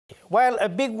Well, a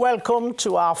big welcome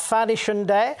to our Foundation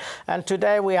Day, and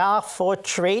today we are for a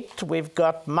treat. We've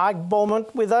got Mark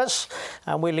Beaumont with us,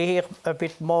 and we'll hear a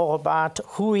bit more about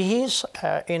who he is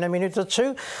in a minute or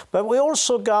two. But we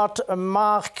also got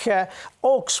Mark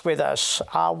Oakes with us,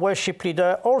 our worship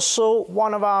leader, also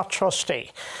one of our trustees.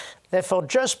 Therefore,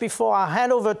 just before I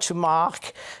hand over to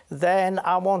Mark, then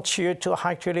I want you to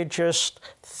actually just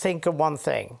think of one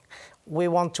thing. We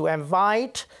want to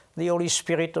invite the Holy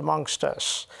Spirit amongst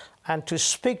us and to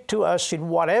speak to us in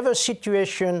whatever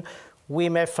situation we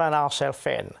may find ourselves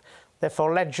in.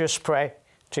 Therefore, let's just pray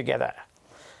together.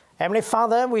 Heavenly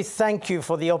Father, we thank you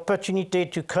for the opportunity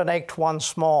to connect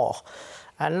once more.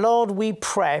 And Lord, we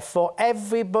pray for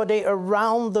everybody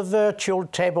around the virtual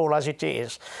table as it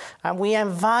is. And we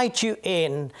invite you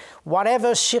in,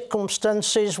 whatever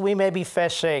circumstances we may be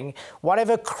facing,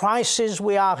 whatever crisis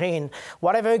we are in,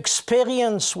 whatever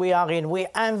experience we are in, we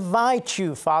invite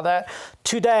you, Father,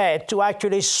 today to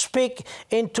actually speak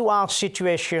into our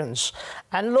situations.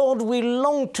 And Lord, we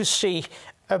long to see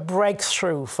a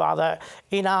breakthrough, Father,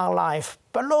 in our life.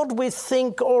 But Lord, we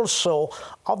think also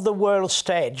of the world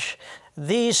stage.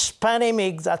 This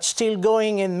pandemic that's still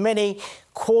going in many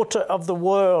quarters of the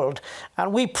world.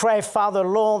 And we pray, Father,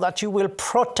 Lord, that you will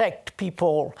protect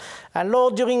people. And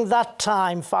Lord, during that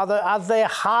time, Father, as their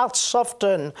hearts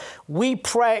soften, we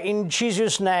pray in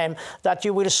Jesus' name that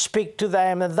you will speak to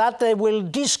them and that they will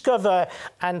discover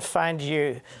and find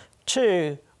you.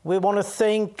 Two, we want to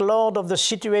think, Lord, of the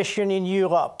situation in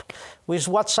Europe with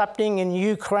what's happening in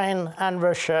Ukraine and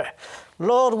Russia.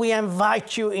 Lord, we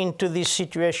invite you into this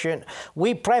situation.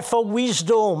 We pray for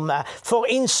wisdom, for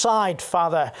insight,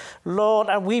 Father. Lord,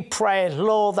 and we pray,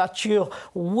 Lord, that your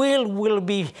will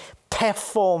be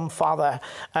performed, Father.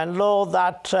 And Lord,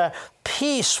 that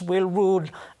peace will rule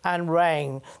and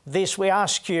reign. This we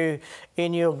ask you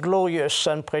in your glorious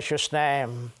and precious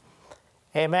name.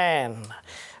 Amen.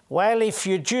 Well, if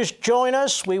you just join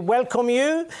us, we welcome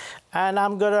you. And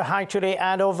I'm going to actually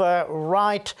hand over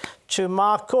right to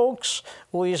Mark Oakes,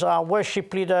 who is our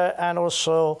worship leader and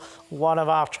also one of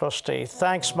our trustees.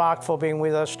 Thanks, Mark, for being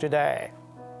with us today.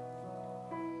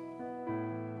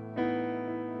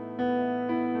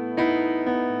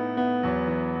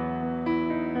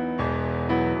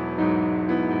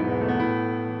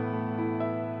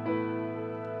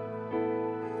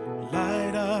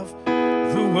 Light of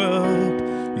the world,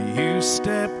 you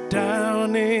step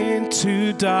down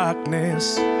into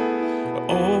darkness.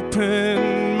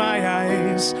 Open my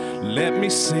eyes, let me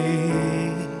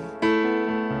see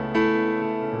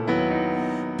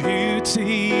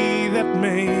beauty that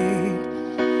made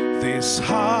this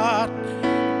heart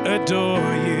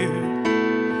adore you.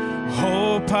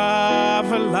 Hope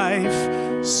of a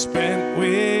life spent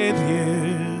with you.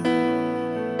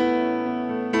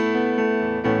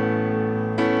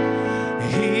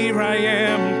 Here I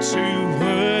am to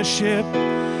worship.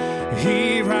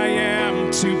 Here I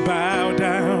am to bow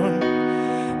down.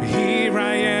 Here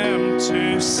I am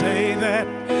to say that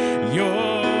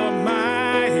you're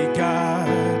my God.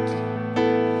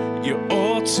 You're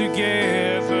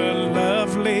altogether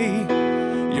lovely.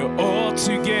 You're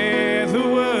altogether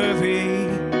worthy.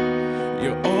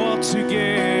 You're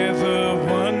altogether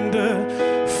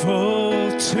wonderful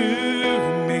to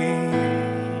me.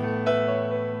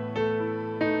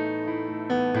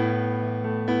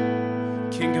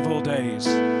 King of all days,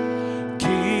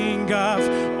 King of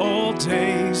all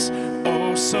days,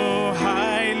 oh so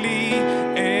highly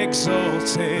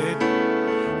exalted,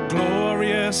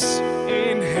 glorious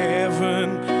in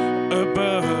heaven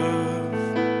above.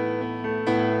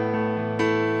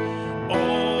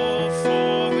 All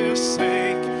for the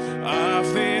sake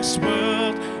of this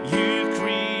world you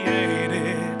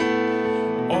created,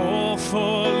 all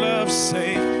for love's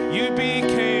sake you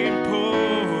became poor.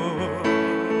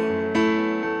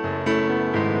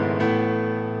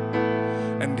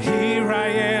 And here I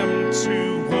am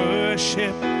to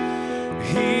worship,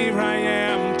 here I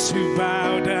am to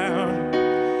bow down,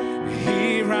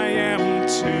 here I am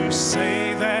to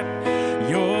say that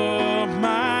you're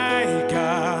my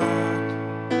God.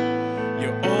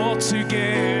 You're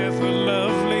altogether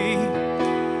lovely,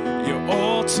 you're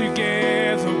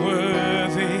altogether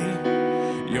worthy,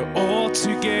 you're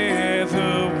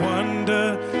altogether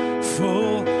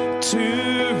wonderful to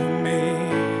me.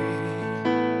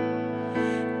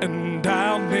 And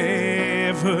I'll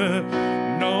never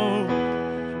know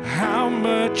how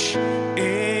much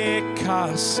it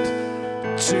cost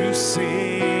to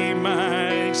see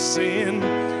my sin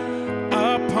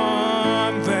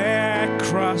upon that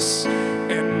cross.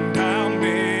 And I'll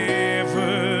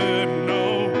never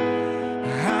know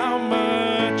how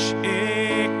much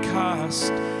it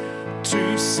cost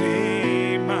to see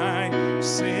see my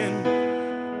sin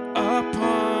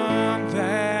upon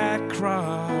that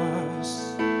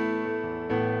cross.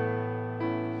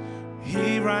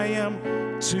 Here I am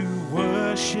to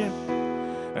worship,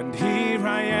 and here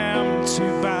I am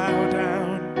to bow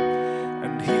down,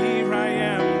 and here I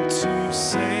am to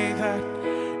say that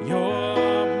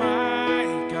you're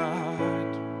my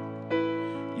God.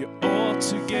 You're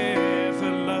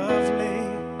altogether lovely,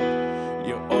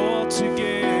 you're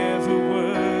altogether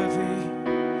worthy,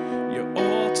 you're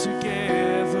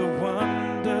altogether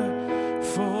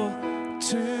wonderful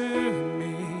to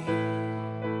me.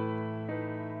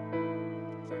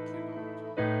 Thank you,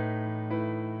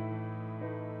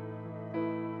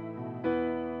 Lord.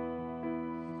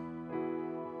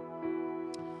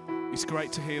 It's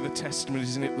great to hear the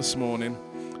testimonies, isn't it, this morning?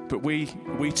 But we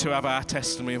too have our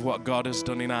testimony of what God has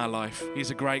done in our life.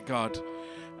 He's a great God.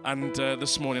 And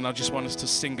this morning I just want us to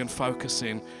sing and focus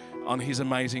in on His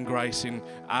amazing grace in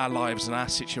our lives and our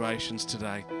situations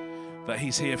today. That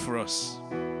He's here for us.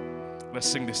 Let's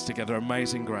sing this together.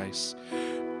 Amazing grace.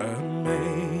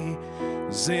 Amazing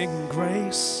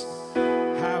grace,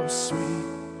 how sweet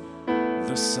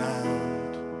the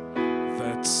sound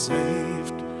that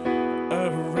saved a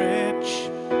wretch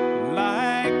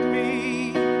like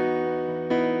me.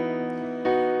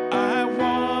 I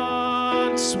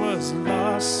once was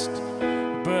lost,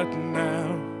 but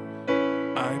now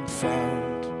I'm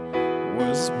found.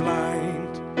 Was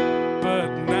blind, but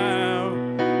now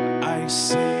I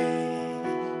see.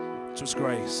 'Twas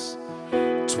grace,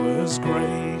 'twas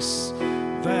grace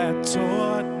that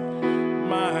taught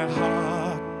my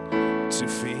heart to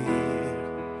fear,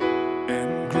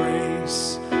 and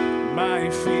grace my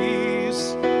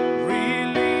fears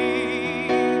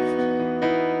relieved.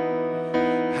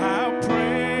 How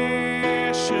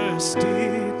precious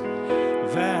did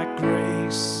that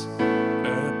grace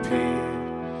appear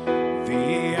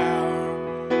the hour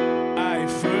I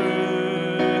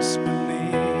first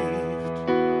believed.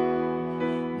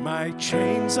 My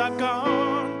chains are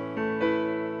gone,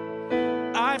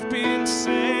 I've been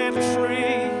set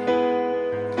free.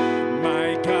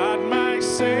 My God, my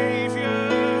Savior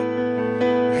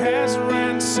has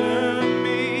ransomed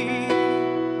me,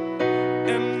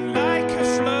 and like a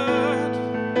flood,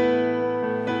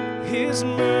 His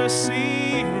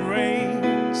mercy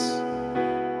reigns,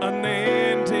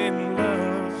 unending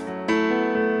love,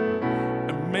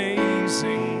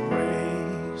 amazing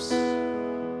grace.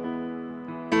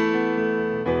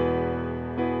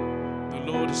 The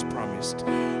Lord has promised,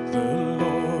 the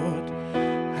Lord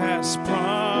has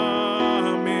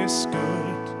promised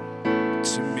good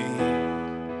to me.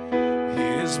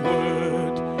 His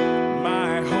word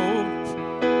my hope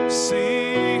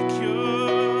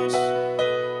secures.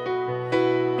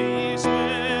 He's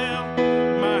well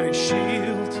my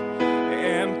shield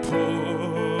and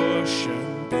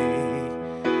portion be,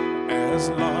 as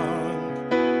long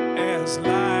as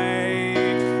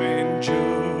life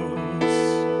endures.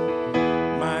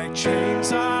 My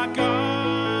chains are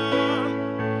gone,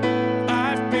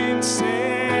 I've been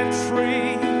set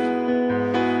free.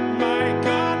 My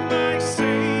God, my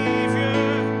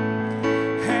Savior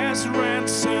has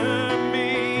ransomed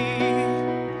me,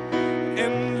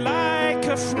 and like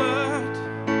a flood,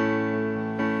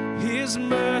 His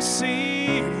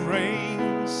mercy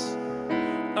reigns,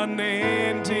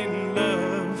 unending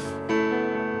love,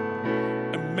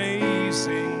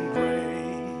 amazing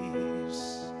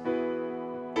grace.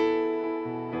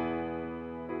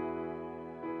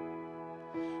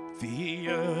 The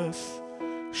earth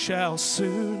shall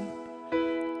soon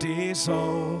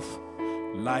dissolve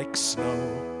like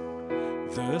snow,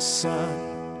 the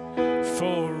sun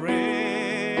forever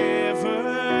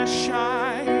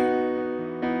shine.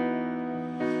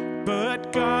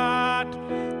 But God,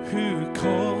 who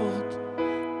called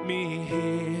me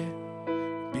here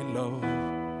below,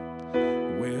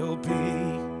 will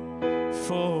be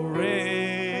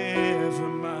forever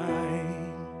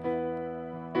mine.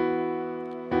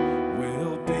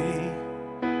 Will be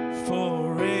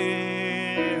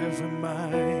forever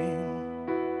mine.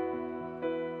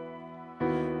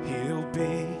 He'll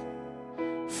be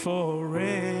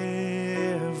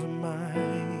forever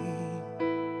mine.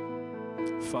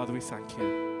 Father, we thank you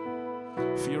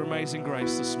for your amazing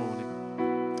grace this morning.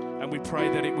 And we pray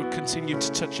that it would continue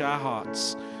to touch our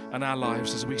hearts and our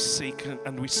lives as we seek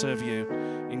and we serve you.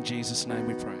 In Jesus' name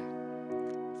we pray.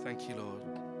 Thank you, Lord.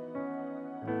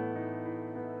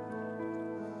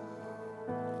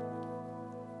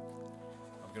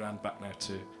 I'll go hand back now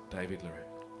to David Leroux.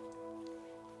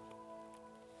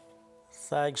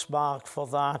 Thanks, Mark, for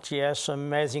that. Yes,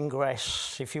 amazing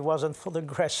grace. If it wasn't for the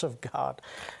grace of God,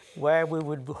 where we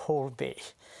would all be.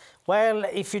 Well,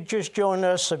 if you just join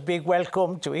us, a big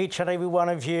welcome to each and every one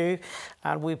of you,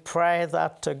 and we pray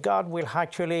that God will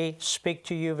actually speak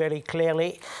to you very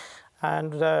clearly,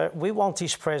 and we want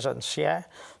His presence, yeah,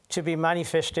 to be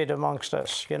manifested amongst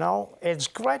us, you know. It's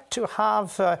great to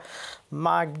have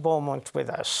Mike Beaumont with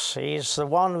us. He's the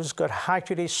one who's got to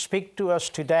actually speak to us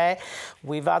today.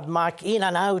 We've had Mike in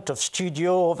and out of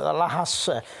studio over the last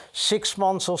 6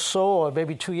 months or so, or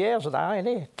maybe 2 years now, isn't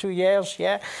it? 2 years,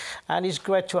 yeah. And it's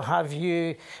great to have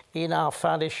you in our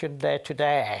Foundation Day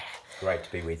today. Great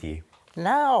to be with you.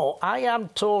 Now, I am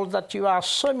told that you are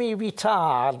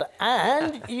semi-retired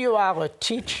and you are a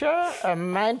teacher, a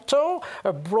mentor,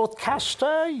 a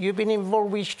broadcaster. You've been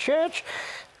involved with church.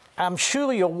 I'm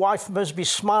sure your wife must be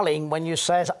smiling when you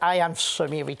say, I am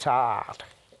semi-retired.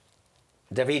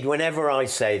 David, whenever I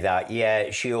say that,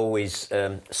 yeah, she always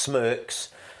smirks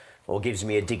or gives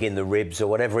me a dig in the ribs or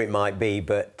whatever it might be,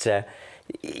 but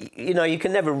you know, you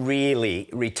can never really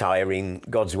retire in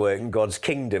God's work and God's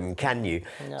kingdom, can you?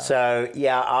 No. So,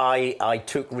 yeah, I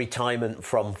took retirement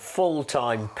from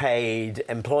full-time paid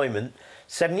employment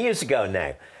 7 years ago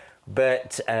now.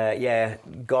 But, yeah,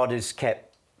 God has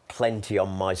kept plenty on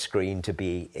my screen to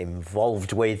be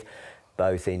involved with,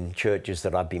 both in churches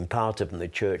that I've been part of and the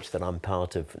church that I'm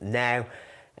part of now,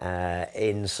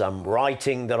 in some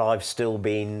writing that I've still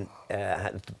been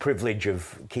had the privilege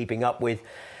of keeping up with,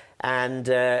 and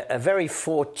a very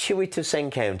fortuitous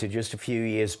encounter just a few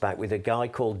years back with a guy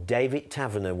called David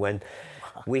Taverner when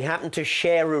we happened to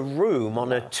share a room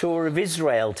on a tour of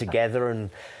Israel together and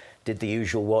did the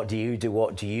usual what do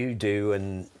you do,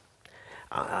 and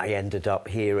I ended up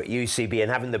here at UCB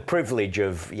and having the privilege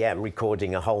of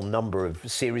recording a whole number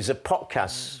of series of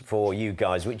podcasts for you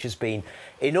guys, which has been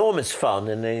enormous fun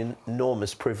and an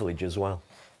enormous privilege as well.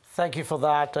 Thank you for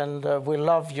that, and we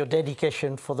love your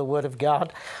dedication for the Word of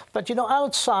God. But, you know,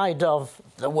 outside of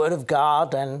the Word of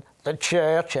God and the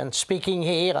church and speaking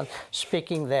here and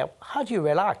speaking there, how do you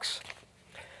relax?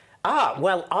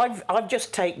 Well, I've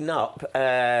just taken up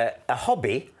a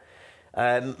hobby.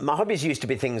 My hobbies used to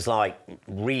be things like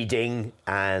reading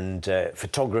and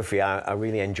photography. I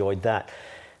really enjoyed that.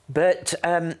 But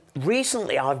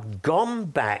recently I've gone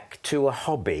back to a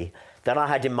hobby that I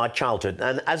had in my childhood.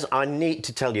 And as I need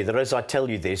to tell you that as I tell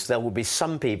you this, there will be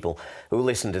some people who will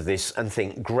listen to this and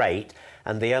think, great,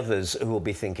 and the others who will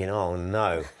be thinking, oh,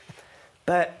 no.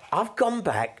 But I've gone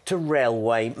back to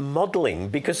railway modelling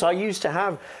because I used to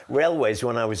have railways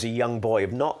when I was a young boy.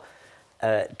 I've not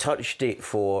touched it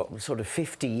for sort of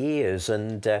 50 years.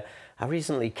 And I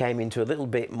recently came into a little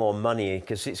bit more money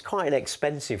because it's quite an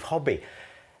expensive hobby.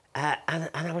 And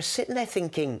I was sitting there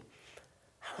thinking,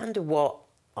 I wonder what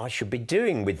I should be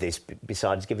doing with this,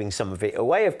 besides giving some of it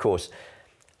away, of course.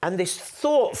 And this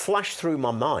thought flashed through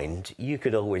my mind, you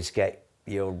could always get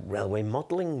your railway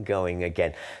modelling going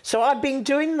again. So I've been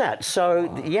doing that.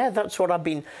 So, yeah, that's what I've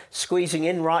been squeezing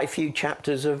in, write a few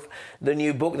chapters of the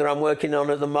new book that I'm working on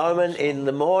at the moment in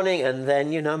the morning, and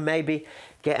then, you know, maybe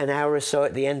get an hour or so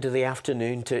at the end of the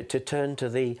afternoon to turn to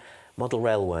the model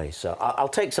railway. So I'll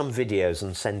take some videos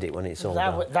and send it when it's all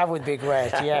done. That would be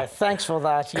great, yeah. Thanks for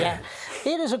that, yeah.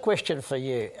 Here is a question for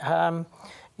you.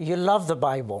 You love the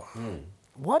Bible.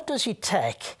 What does it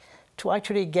take to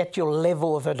actually get your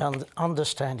level of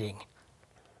understanding?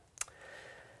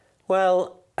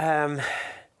 Well,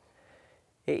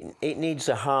 it needs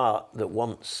a heart that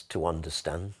wants to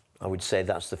understand. I would say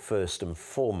that's the first and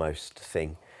foremost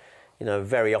thing. You know,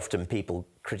 very often people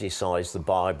criticise the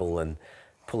Bible and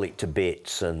pull it to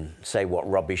bits and say what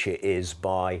rubbish it is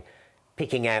by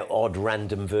picking out odd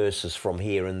random verses from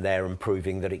here and there and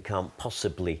proving that it can't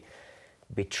possibly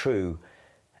be true.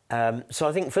 So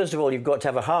I think, first of all, you've got to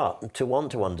have a heart to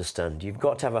want to understand. You've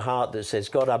got to have a heart that says,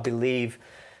 God, I believe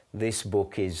this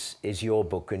book is your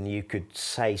book and you could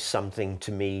say something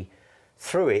to me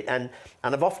through it. And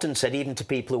I've often said, even to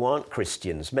people who aren't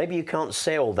Christians, maybe you can't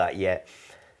say all that yet,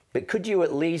 but could you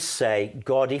at least say,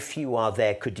 God, if you are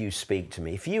there, could you speak to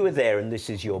me? If you were there and this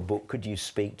is your book, could you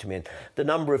speak to me? And the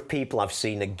number of people I've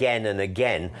seen again and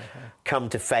again come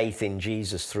to faith in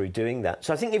Jesus through doing that.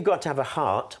 So I think you've got to have a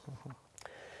heart.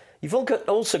 You've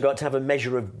also got to have a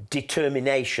measure of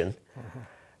determination.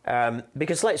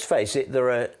 Because let's face it,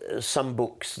 there are some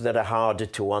books that are harder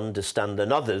to understand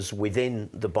than others within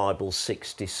the Bible's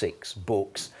 66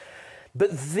 books.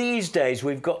 But these days,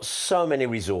 we've got so many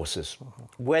resources,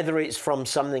 whether it's from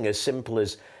something as simple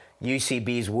as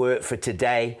UCB's Work for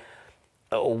Today,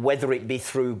 or whether it be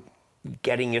through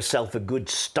getting yourself a good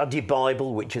study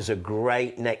Bible, which is a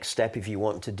great next step if you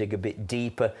want to dig a bit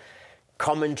deeper,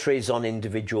 commentaries on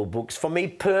individual books. For me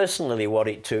personally, what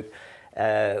it took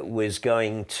was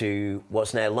going to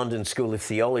what's now London School of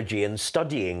Theology and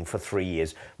studying for 3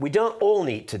 years. We don't all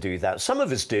need to do that. Some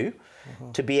of us do,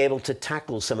 to be able to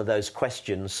tackle some of those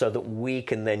questions so that we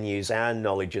can then use our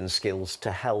knowledge and skills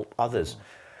to help others.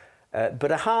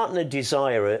 But a heart and a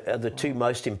desire are the two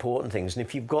most important things. And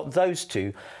if you've got those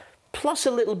two, plus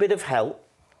a little bit of help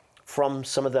from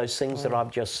some of those things that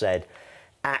I've just said,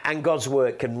 and God's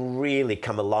work can really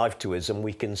come alive to us, and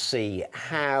we can see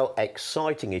how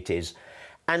exciting it is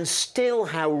and still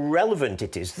how relevant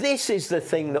it is. This is the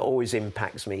thing that always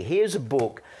impacts me. Here's a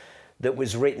book that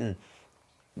was written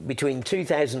between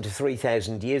 2,000 to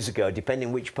 3,000 years ago,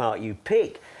 depending which part you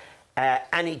pick,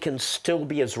 and it can still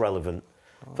be as relevant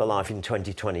for life in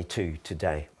 2022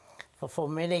 today. For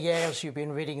many years you've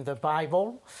been reading the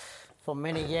Bible. For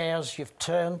many years you've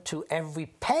turned to every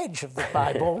page of the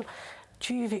Bible.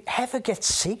 Do you ever get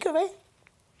sick of it?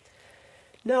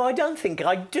 No, I don't think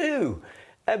I do.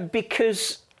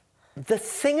 Because the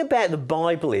thing about the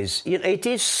Bible is, you know, it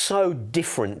is so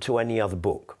different to any other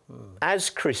book. As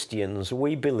Christians,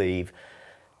 we believe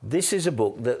this is a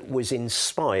book that was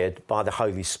inspired by the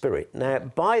Holy Spirit. Now,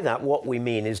 by that, what we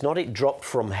mean is not it dropped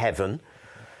from heaven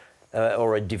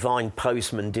or a divine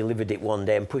postman delivered it one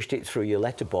day and pushed it through your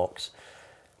letterbox.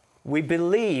 We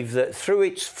believe that through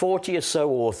its 40 or so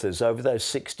authors over those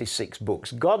 66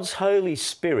 books, God's Holy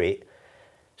Spirit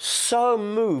so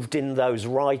moved in those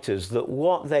writers that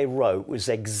what they wrote was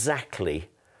exactly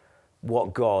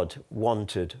what God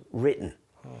wanted written.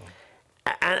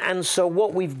 And so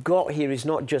what we've got here is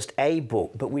not just a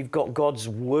book, but we've got God's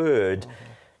Word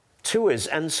to us.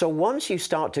 And so once you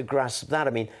start to grasp that,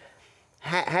 I mean,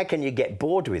 how can you get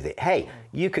bored with it? Hey,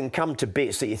 you can come to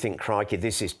bits that you think, crikey,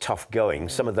 this is tough going.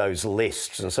 Some of those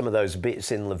lists and some of those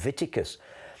bits in Leviticus.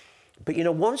 But, you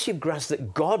know, once you've grasped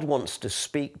that God wants to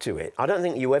speak to it, I don't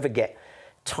think you ever get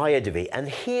tired of it. And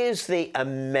here's the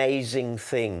amazing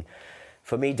thing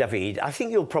for me, David. I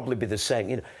think you'll probably be the same.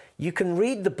 You know, you can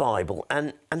read the Bible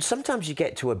and sometimes you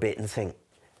get to a bit and think,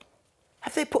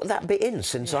 have they put that bit in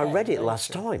since I read it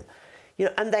last time? You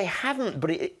know, and they haven't,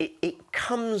 but it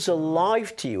comes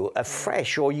alive to you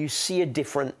afresh, or you see a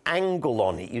different angle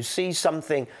on it. You see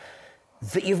something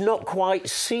that you've not quite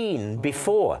seen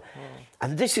before.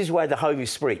 And this is where the Holy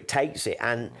Spirit takes it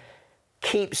and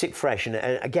keeps it fresh. And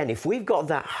again, if we've got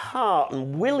that heart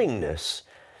and willingness,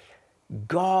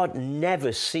 God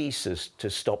never ceases to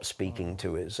stop speaking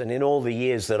to us. And in all the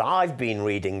years that I've been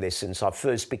reading this since I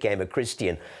first became a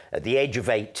Christian at the age of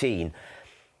 18,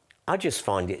 I just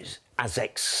find it as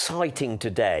exciting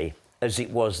today as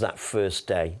it was that first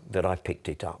day that I picked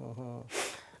it up.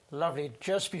 Lovely.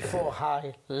 Just before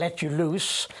I let you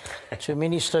loose to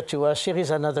minister to us, here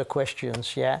is another question.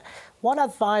 Yeah. What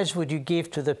advice would you give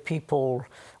to the people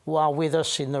who are with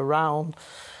us in around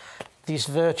this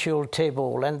virtual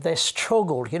table and they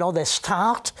struggle? You know, they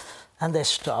start and they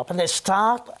stop, and they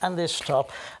start and they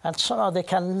stop, and somehow they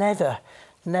can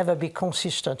never be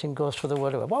consistent in going through the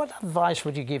Word. What advice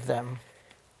would you give them?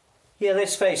 Yeah,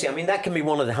 let's face it. I mean, that can be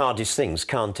one of the hardest things,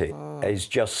 can't it? Is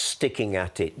just sticking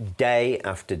at it day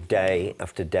after day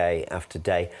after day after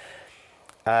day.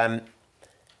 And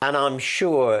I'm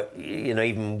sure, you know,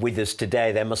 even with us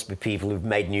today, there must be people who've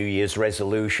made New Year's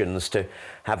resolutions to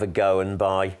have a go, and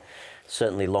by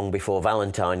certainly long before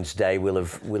Valentine's Day will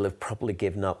have probably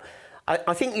given up.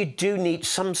 I think you do need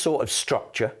some sort of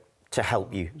structure to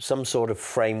help you, some sort of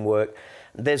framework.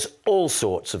 There's all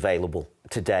sorts available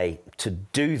today to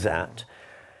do that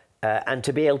and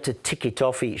to be able to tick it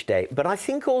off each day. But I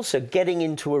think also getting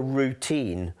into a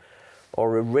routine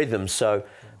or a rhythm. So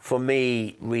for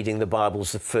me, reading the Bible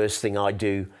is the first thing I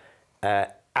do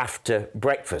after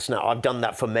breakfast. Now, I've done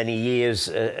that for many years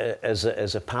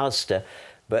as a pastor,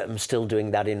 but I'm still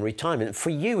doing that in retirement. For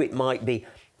you, it might be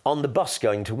on the bus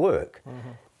going to work.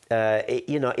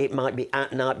 It might be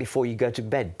at night before you go to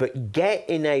bed, but get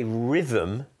in a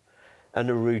rhythm and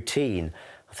a routine.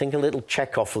 I think a little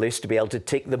check-off list to be able to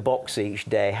tick the box each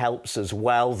day helps as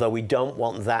well, though we don't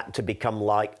want that to become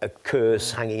like a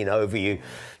curse hanging over you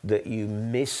that you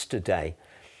missed a day.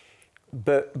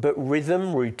 But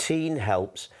rhythm, routine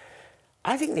helps.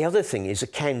 I think the other thing is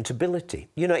accountability.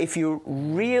 You know, if you're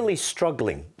really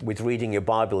struggling with reading your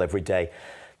Bible every day,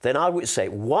 then I would say,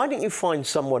 why don't you find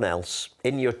someone else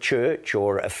in your church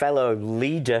or a fellow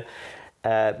leader?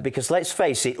 Because let's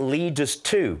face it, leaders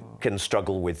too can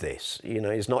struggle with this. You know,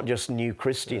 it's not just new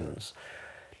Christians.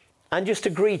 And just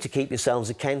agree to keep yourselves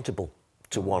accountable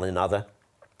to one another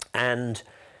and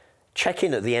check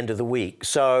in at the end of the week.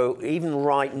 So even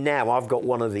right now, I've got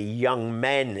one of the young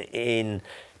men in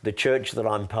the church that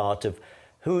I'm part of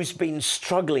who's been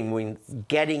struggling with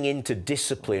getting into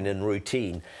discipline and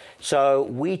routine. So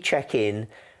we check in.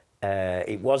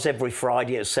 It was every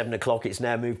Friday at 7 o'clock. It's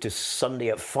now moved to Sunday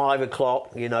at 5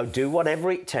 o'clock. You know, do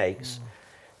whatever it takes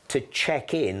to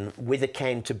check in with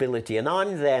accountability. And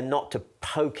I'm there not to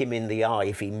poke him in the eye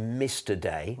if he missed a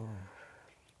day,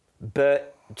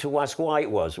 but to ask why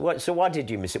it was. So why did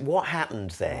you miss it? What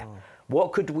happened there?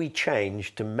 What could we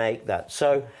change to make that?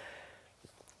 So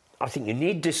I think you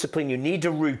need discipline, you need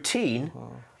a routine,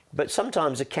 but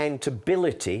sometimes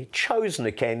accountability, chosen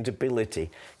accountability,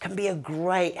 can be a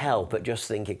great help at just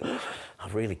thinking, I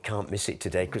really can't miss it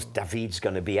today because David's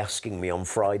going to be asking me on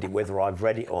Friday whether I've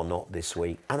read it or not this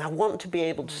week. And I want to be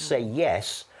able to say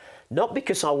yes, not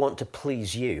because I want to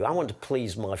please you. I want to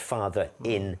please my Father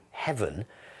in heaven.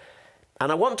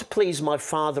 And I want to please my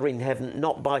Father in heaven,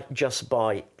 not just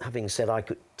by having said I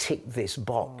could tick this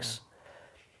box.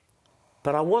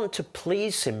 But I want to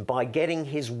please him by getting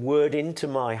his word into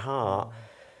my heart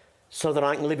so that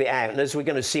I can live it out. And as we're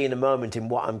going to see in a moment in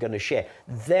what I'm going to share,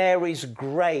 there is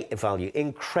great value,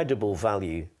 incredible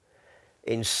value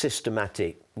in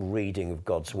systematic reading of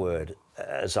God's word,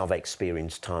 as I've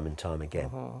experienced time and time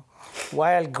again.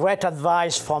 Well, great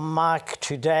advice from Mark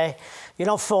today. You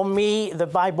know, for me, the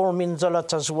Bible means a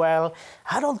lot as well.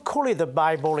 I don't call it the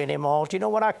Bible anymore. Do you know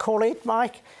what I call it,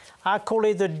 Mike? I call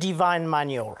it the divine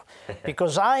manual.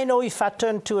 Because I know if I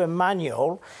turn to a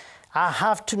manual, I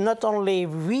have to not only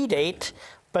read it,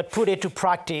 but put it to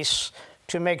practice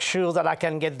to make sure that I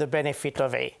can get the benefit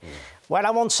of it. Well, I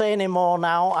won't say any more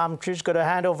now. I'm just going to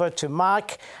hand over to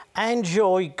Mark.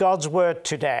 Enjoy God's word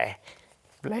today.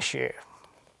 Bless you.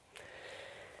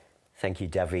 Thank you,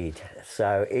 David.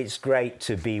 So it's great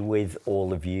to be with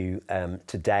all of you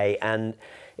today. And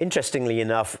interestingly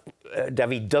enough,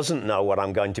 David doesn't know what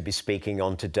I'm going to be speaking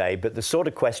on today, but the sort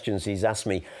of questions he's asked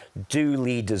me do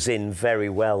lead us in very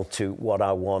well to what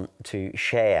I want to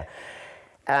share.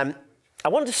 I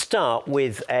want to start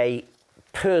with a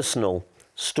personal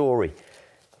story,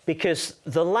 because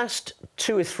the last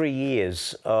 2 or 3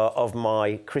 years of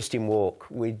my Christian walk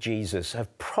with Jesus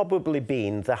have probably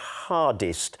been the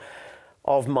hardest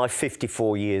of my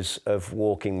 54 years of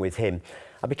walking with him.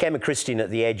 I became a Christian at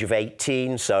the age of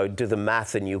 18, so do the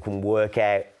math and you can work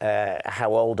out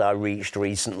how old I reached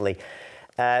recently.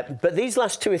 But these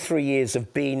last 2 or 3 years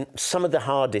have been some of the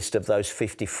hardest of those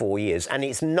 54 years, and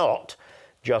it's not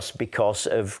just because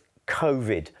of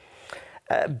COVID.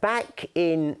 Back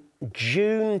in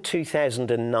June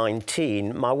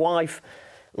 2019, my wife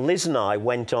Liz and I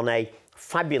went on a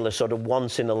fabulous sort of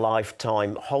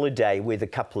once-in-a-lifetime holiday with a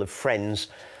couple of friends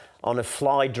on a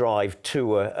fly drive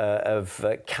tour of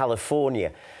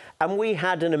California. And we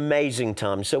had an amazing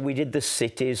time. So we did the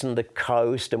cities and the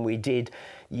coast, and we did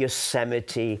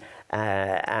Yosemite,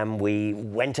 and we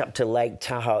went up to Lake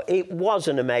Tahoe. It was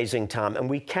an amazing time. And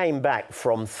we came back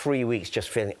from 3 weeks just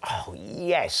feeling, oh,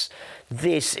 yes,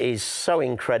 this is so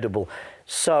incredible,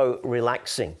 so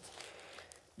relaxing.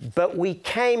 But we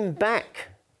came back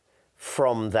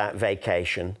from that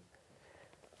vacation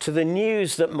to the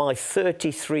news that my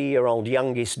 33-year-old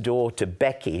youngest daughter,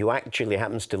 Becky, who actually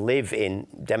happens to live in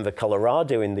Denver,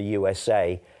 Colorado in the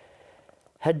USA,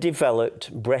 had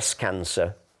developed breast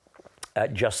cancer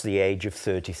at just the age of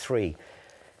 33.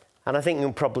 And I think you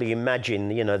can probably imagine,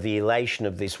 you know, the elation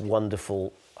of this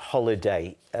wonderful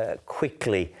holiday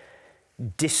quickly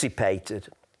dissipated.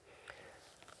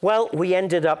 Well, we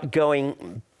ended up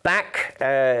going back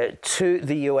to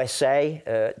the USA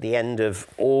at the end of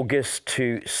August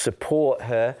to support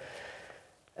her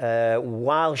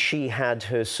while she had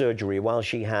her surgery, while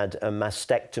she had a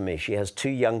mastectomy. She has 2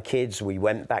 young kids. We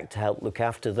went back to help look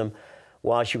after them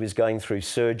while she was going through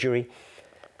surgery.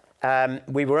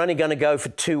 We were only going to go for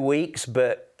 2 weeks,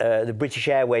 but the British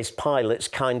Airways pilots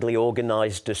kindly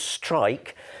organised a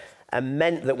strike and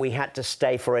meant that we had to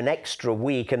stay for an extra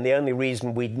week. And the only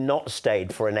reason we'd not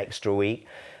stayed for an extra week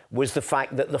was the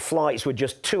fact that the flights were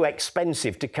just too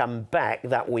expensive to come back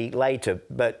that week later.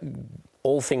 But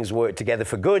all things worked together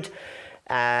for good,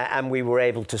 and we were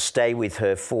able to stay with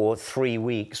her for 3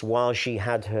 weeks while she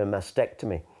had her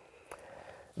mastectomy.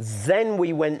 Then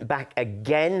we went back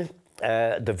again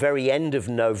the very end of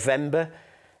November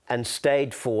and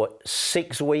stayed for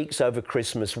 6 weeks over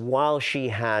Christmas while she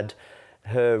had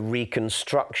her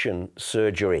reconstruction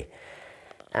surgery,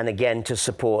 and again to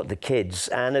support the kids.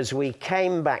 And as we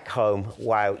came back home,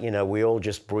 wow, you know, we all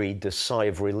just breathed a sigh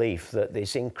of relief that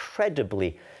this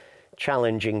incredibly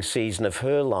challenging season of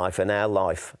her life and our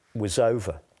life was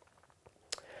over.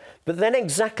 But then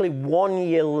exactly 1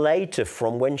 year later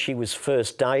from when she was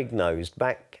first diagnosed,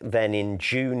 back then in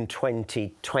June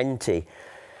 2020,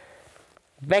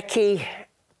 Becky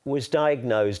was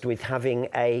diagnosed with having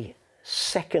a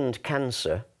second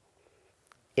cancer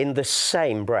in the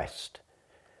same breast,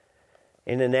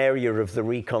 in an area of the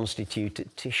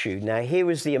reconstituted tissue. Now, here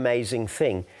was the amazing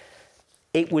thing.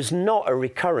 It was not a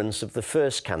recurrence of the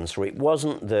first cancer. It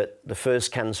wasn't that the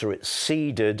first cancer had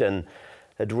seeded and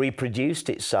had reproduced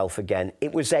itself again.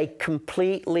 It was a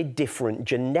completely different,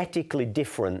 genetically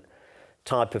different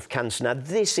type of cancer. Now,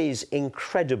 this is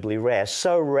incredibly rare,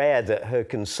 so rare that her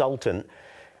consultant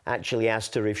actually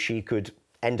asked her if she could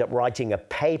end up writing a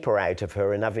paper out of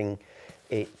her and having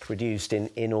it produced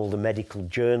in all the medical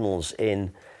journals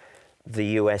in the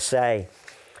USA.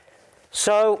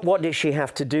 So what did she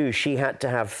have to do? She had to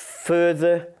have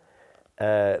further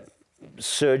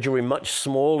surgery, much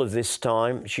smaller this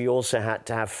time. She also had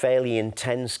to have fairly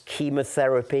intense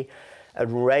chemotherapy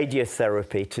and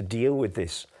radiotherapy to deal with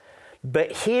this.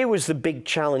 But here was the big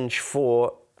challenge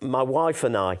for my wife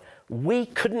and I. We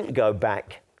couldn't go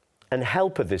back and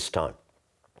help her this time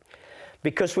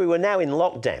because we were now in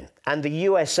lockdown and the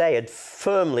USA had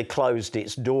firmly closed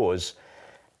its doors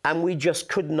and we just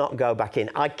could not go back in.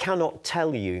 I cannot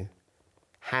tell you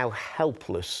how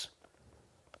helpless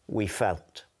we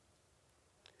felt.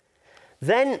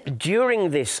 Then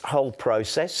during this whole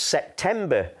process,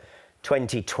 September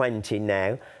 2020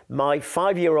 now, my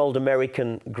 5-year-old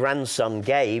American grandson,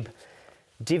 Gabe,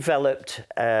 developed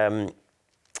a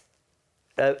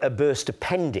burst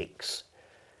appendix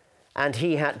and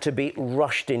he had to be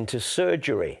rushed into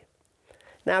surgery.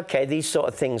 Now, okay, these sort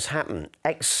of things happen,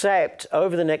 except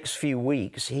over the next few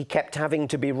weeks, he kept having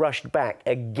to be rushed back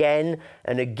again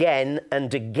and again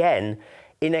and again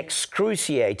in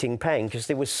excruciating pain because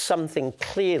there was something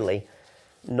clearly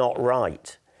not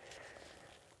right.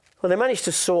 Well, they managed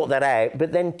to sort that out,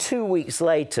 but then 2 weeks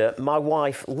later, my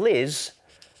wife, Liz,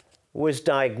 was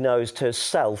diagnosed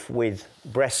herself with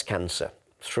breast cancer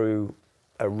through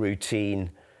a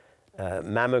routine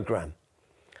mammogram.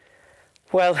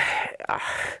 Well,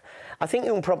 I think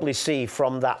you can probably see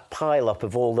from that pile-up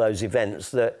of all those events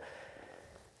that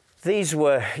these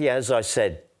were, yeah, as I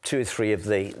said, 2 or 3 of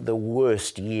the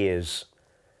worst years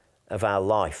of our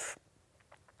life.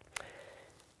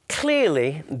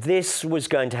 Clearly, this was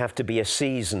going to have to be a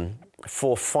season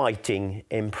for fighting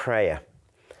in prayer.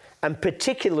 And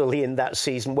particularly in that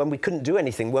season when we couldn't do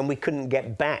anything, when we couldn't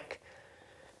get back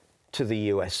to the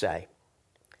USA.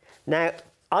 Now,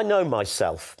 I know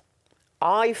myself.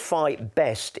 I fight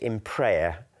best in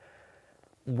prayer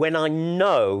when I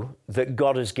know that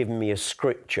God has given me a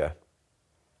scripture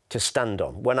to stand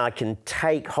on, when I can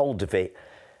take hold of it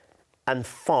and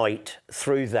fight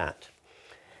through that.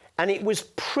 And it was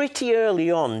pretty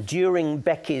early on during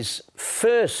Becky's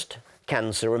first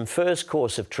cancer and first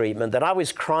course of treatment that I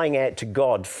was crying out to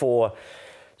God for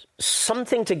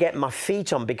something to get my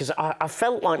feet on, because I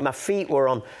felt like my feet were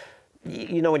on,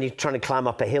 you know, when you're trying to climb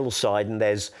up a hillside and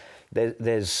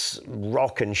there's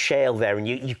rock and shale there and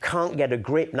you can't get a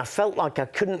grip. And I felt like I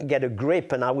couldn't get a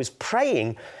grip and I was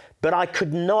praying, but I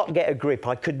could not get a grip.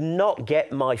 I could not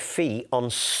get my feet on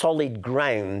solid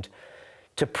ground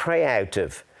to pray out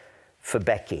of for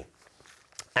Becky.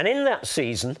 And in that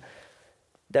season,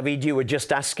 David, you were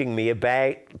just asking me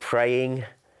about praying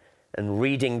and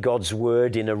reading God's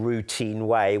word in a routine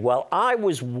way. Well, I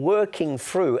was working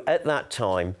through, at that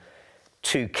time,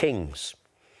 2 Kings.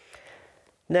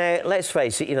 Now, let's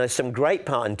face it, you know, some great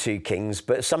part in 2 Kings,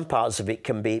 but some parts of it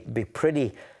can be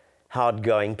pretty hard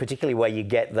going, particularly where you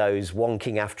get those one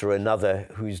king after another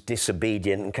who's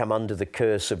disobedient and come under the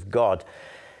curse of God.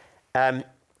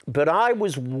 But I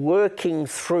was working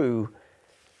through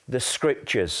the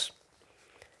scriptures,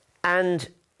 and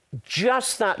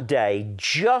just that day,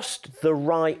 just the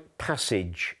right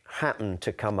passage happened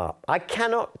to come up. I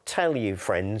cannot tell you,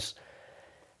 friends,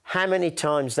 how many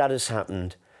times that has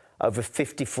happened over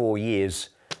 54 years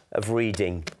of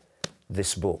reading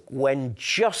this book, when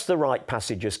just the right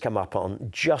passage has come up on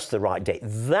just the right day.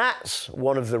 That's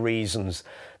one of the reasons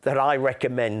that I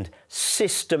recommend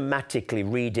systematically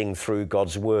reading through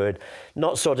God's word,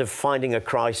 not sort of finding a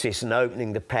crisis and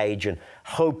opening the page and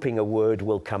hoping a word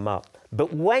will come up.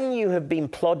 But when you have been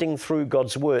plodding through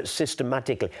God's word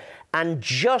systematically and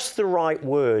just the right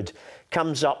word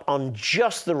comes up on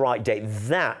just the right day,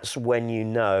 that's when you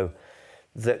know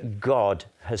that God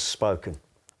has spoken.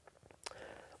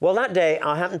 Well, that day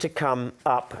I happened to come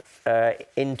up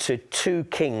into 2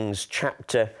 Kings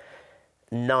chapter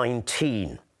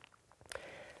 19.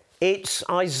 It's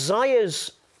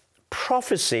Isaiah's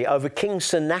prophecy over King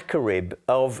Sennacherib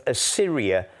of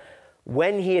Assyria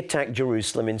when he attacked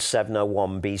Jerusalem in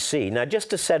 701 BC. Now, just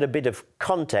to set a bit of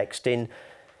context, in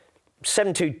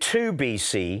 722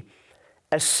 BC,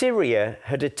 Assyria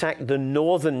had attacked the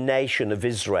northern nation of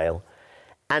Israel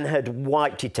and had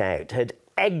wiped it out, had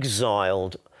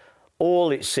exiled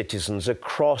all its citizens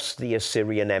across the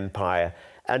Assyrian Empire,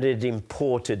 and had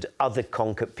imported other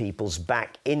conquered peoples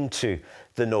back into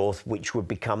the north, which would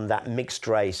become that mixed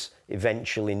race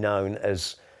eventually known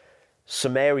as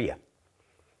Samaria.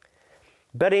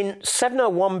 But in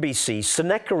 701 BC,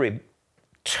 Sennacherib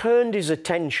turned his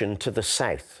attention to the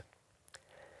south,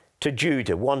 to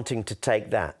Judah, wanting to take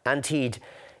that. And he'd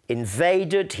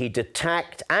invaded, he'd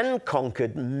attacked and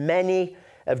conquered many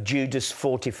of Judah's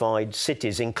fortified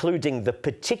cities, including the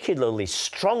particularly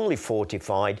strongly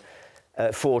fortified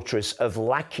fortress of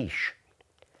Lachish.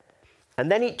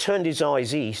 And then he turned his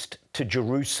eyes east to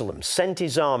Jerusalem, sent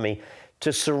his army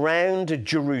to surround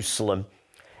Jerusalem,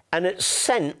 and it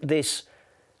sent this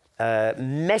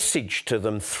message to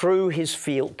them through his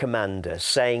field commander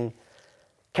saying,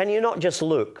 can you not just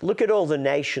look at all the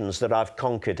nations that I've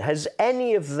conquered? Has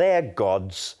any of their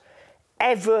gods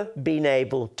ever been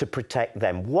able to protect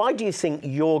them? Why do you think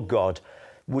your God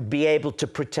would be able to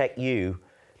protect you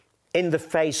in the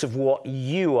face of what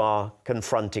you are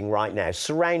confronting right now?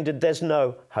 Surrounded, there's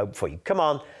no hope for you. Come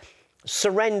on,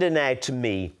 surrender now to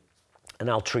me and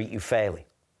I'll treat you fairly.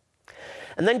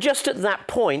 And then just at that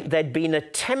point, there'd been a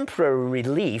temporary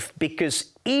relief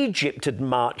because Egypt had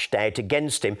marched out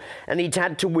against him and he'd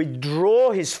had to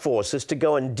withdraw his forces to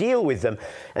go and deal with them.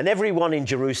 And everyone in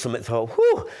Jerusalem had thought,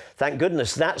 whew, thank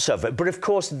goodness that's over. But of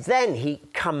course, then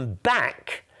he'd come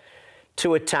back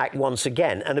to attack once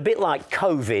again. And a bit like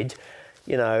COVID,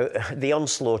 you know, the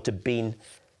onslaught had been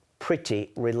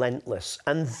pretty relentless.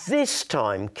 And this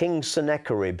time, King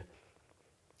Sennacherib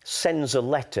sends a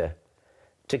letter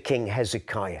to King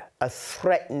Hezekiah, a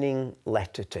threatening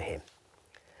letter to him.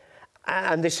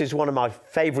 And this is one of my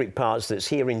favourite parts that's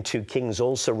here in 2 Kings,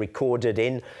 also recorded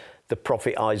in the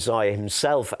prophet Isaiah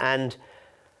himself. And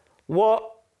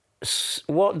what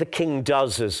the king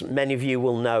does, as many of you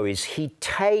will know, is he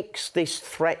takes this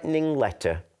threatening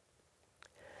letter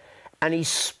and he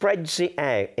spreads it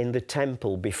out in the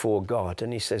temple before God.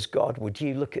 And he says, God, would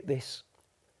you look at this?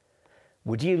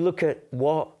 Would you look at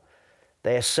what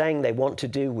they are saying they want to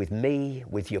do with me,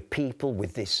 with your people,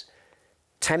 with this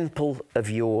temple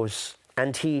of yours?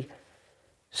 And he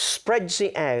spreads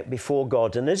it out before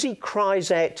God. And as he cries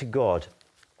out to God,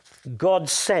 God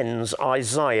sends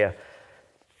Isaiah,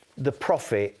 the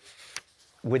prophet,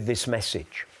 with this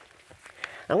message.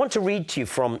 I want to read to you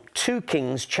from 2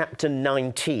 Kings chapter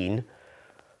 19,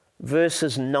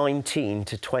 verses 19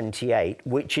 to 28,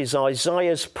 which is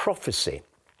Isaiah's prophecy.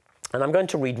 And I'm going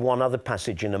to read one other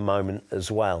passage in a moment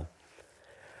as well.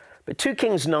 But 2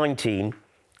 Kings 19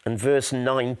 and verse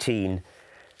 19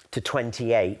 to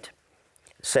 28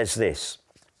 says this.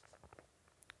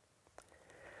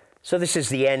 So this is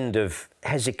the end of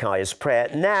Hezekiah's prayer.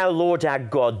 Now, Lord our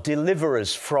God, deliver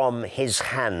us from his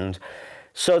hand,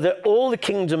 so that all the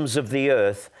kingdoms of the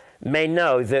earth may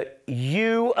know that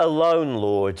you alone,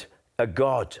 Lord, are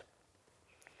God.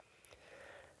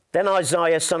 Then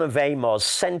Isaiah, son of Amos,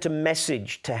 sent a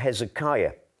message to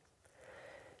Hezekiah.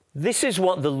 This is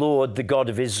what the Lord, the God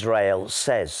of Israel,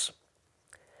 says.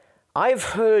 I have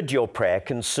heard your prayer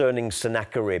concerning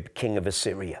Sennacherib, king of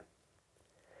Assyria.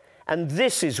 And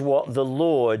this is what the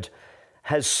Lord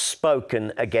has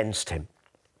spoken against him.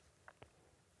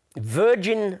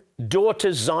 Virgin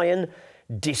daughter Zion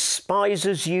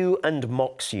despises you and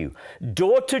mocks you.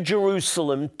 Daughter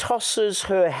Jerusalem tosses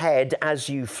her head as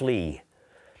you flee.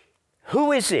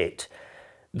 Who is it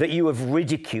that you have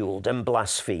ridiculed and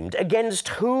blasphemed? Against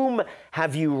whom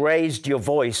have you raised your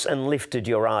voice and lifted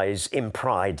your eyes in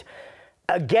pride?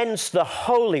 Against the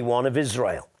Holy One of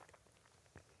Israel.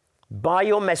 By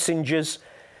your messengers,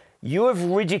 you have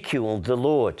ridiculed the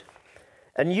Lord.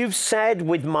 And you've said,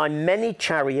 with my many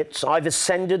chariots, I've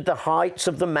ascended the heights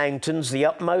of the mountains, the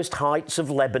utmost heights of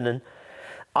Lebanon.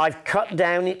 I've cut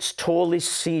down its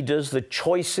tallest cedars, the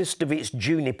choicest of its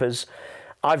junipers.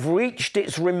 I've reached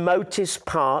its remotest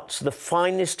parts, the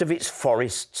finest of its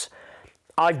forests.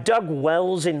 I've dug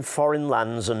wells in foreign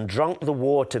lands and drunk the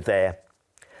water there.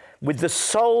 With the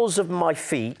soles of my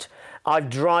feet, I've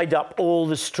dried up all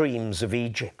the streams of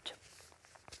Egypt.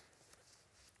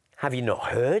 Have you not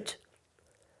heard?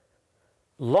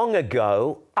 Long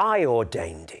ago, I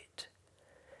ordained it.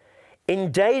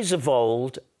 In days of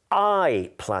old,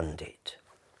 I planned it.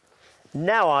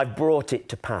 Now I've brought it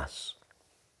to pass,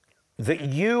 that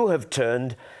you have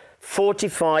turned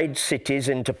fortified cities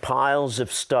into piles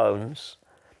of stones.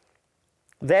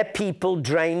 Their people,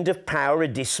 drained of power, are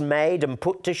dismayed and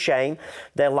put to shame.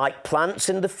 They're like plants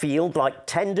in the field, like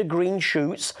tender green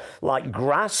shoots, like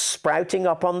grass sprouting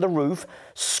up on the roof,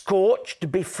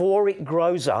 scorched before it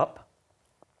grows up.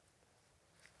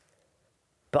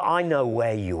 But I know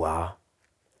where you are.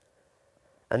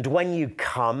 And when you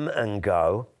come and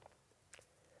go,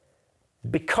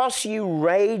 because you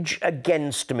rage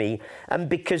against me, and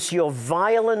because your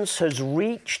violence has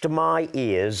reached my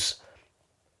ears,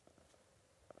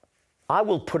 I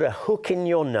will put a hook in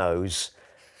your nose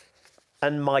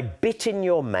and my bit in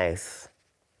your mouth,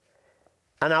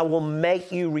 and I will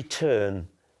make you return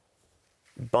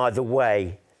by the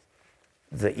way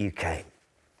that you came.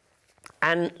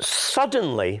 And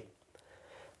suddenly,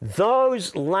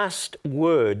 those last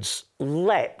words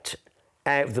leapt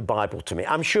out of the Bible to me.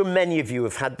 I'm sure many of you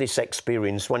have had this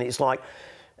experience when it's like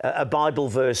a Bible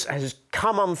verse has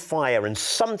come on fire and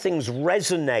something's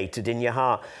resonated in your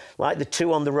heart. Like the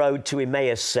two on the road to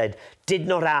Emmaus said, "Did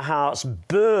not our hearts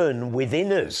burn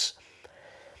within us?"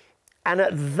 And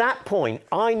at that point,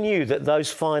 I knew that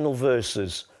those final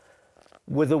verses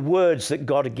were the words that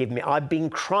God had given me. I'd been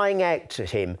crying out to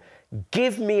him,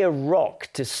 "Give me a rock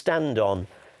to stand on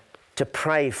to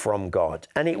pray from God."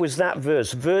 And it was that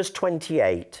verse, verse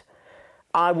 28,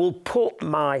 "I will put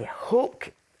my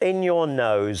hook in your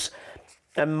nose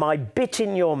and my bit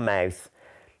in your mouth,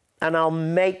 and I'll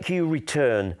make you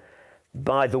return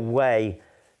by the way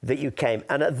that you came."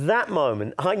 And at that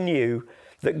moment, I knew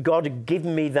that God had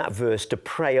given me that verse to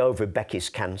pray over Becky's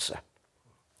cancer.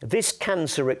 This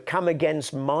cancer had come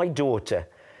against my daughter,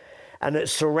 and it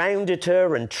surrounded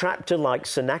her and trapped her like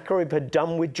Sennacherib had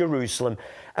done with Jerusalem,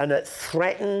 and it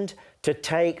threatened to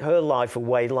take her life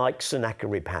away like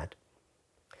Sennacherib had.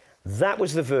 That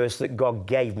was the verse that God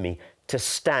gave me to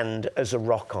stand as a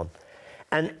rock on.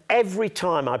 And every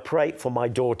time I prayed for my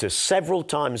daughter, several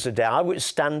times a day, I would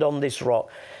stand on this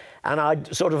rock and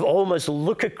I'd sort of almost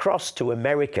look across to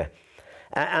America.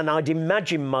 And I'd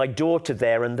imagine my daughter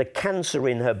there and the cancer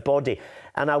in her body.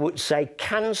 And I would say,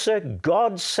 "Cancer,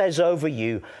 God says over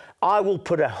you, I will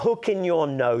put a hook in your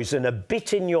nose and a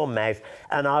bit in your mouth,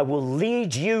 and I will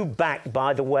lead you back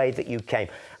by the way that you came."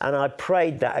 And I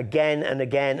prayed that again and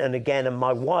again and again, and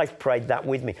my wife prayed that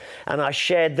with me. And I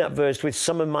shared that verse with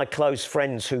some of my close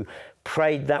friends who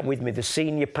prayed that with me. The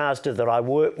senior pastor that I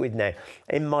work with now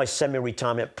in my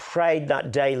semi-retirement prayed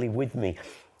that daily with me.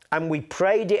 And we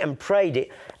prayed it and prayed it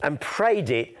and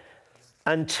prayed it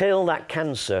until that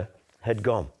cancer had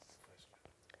gone.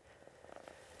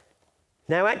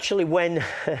 Now, actually, when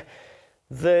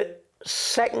the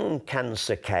second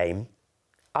cancer came,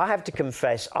 I have to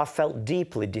confess, I felt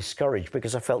deeply discouraged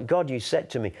because I felt, "God, you said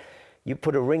to me, you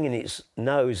put a ring in its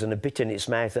nose and a bit in its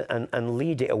mouth and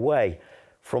lead it away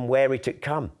from where it had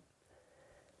come."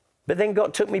 But then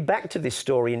God took me back to this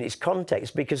story in its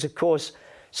context because, of course,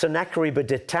 Sennacherib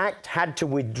had attacked, had to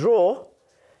withdraw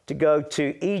to go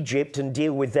to Egypt and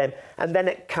deal with them, and then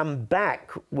it come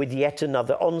back with yet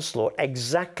another onslaught,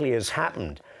 exactly as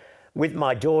happened with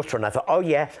my daughter. And I thought, oh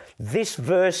yeah, this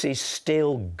verse is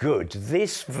still good.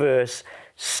 This verse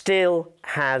still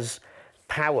has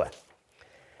power.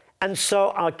 And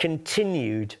so I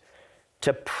continued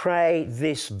to pray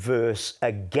this verse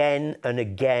again and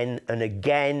again and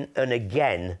again and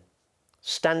again,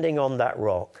 standing on that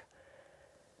rock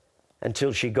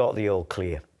until she got the all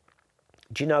clear.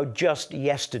 Do you know, just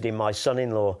yesterday, my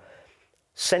son-in-law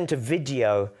sent a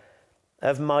video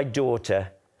of my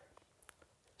daughter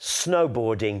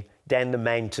snowboarding down the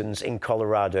mountains in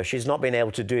Colorado. She's not been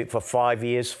able to do it for 5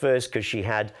 years, first because she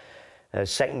had a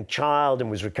second child and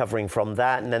was recovering from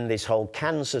that, and then this whole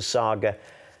cancer saga.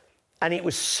 And it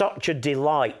was such a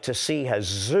delight to see her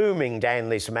zooming down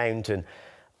this mountain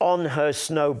on her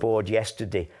snowboard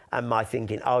yesterday. And my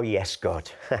thinking, oh yes, God,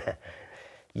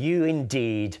 you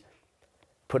indeed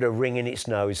put a ring in its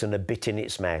nose and a bit in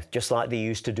its mouth, just like they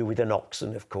used to do with an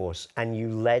oxen, of course. And you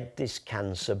led this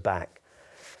cancer back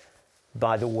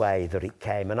by the way that it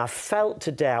came. And I felt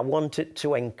today I wanted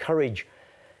to encourage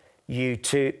you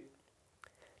to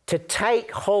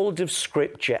take hold of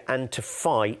Scripture and to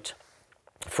fight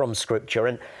from Scripture.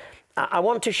 And I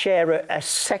want to share a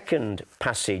second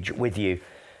passage with you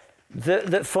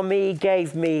that for me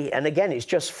gave me, and again, it's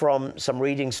just from some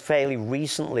readings fairly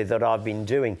recently that I've been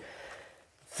doing,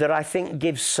 that I think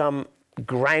gives some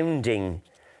grounding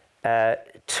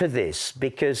to this,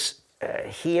 because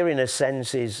here, in a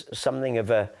sense, is something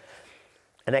of an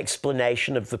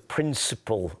explanation of the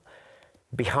principle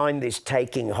behind this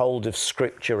taking hold of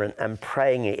Scripture and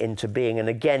praying it into being. And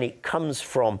again, it comes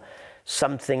from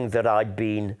something that I'd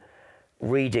been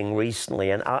reading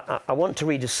recently. And I want to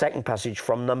read a second passage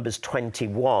from Numbers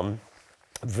 21,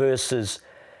 verses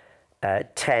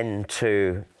 10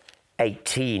 to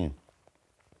 18.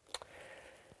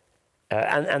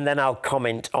 And then I'll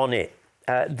comment on it.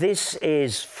 This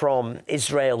is from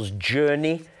Israel's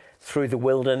journey through the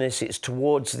wilderness. It's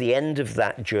towards the end of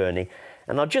that journey.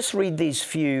 And I'll just read these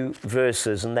few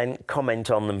verses and then comment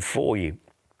on them for you.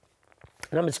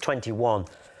 Numbers 21,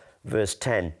 verse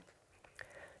 10.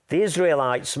 The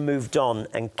Israelites moved on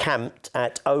and camped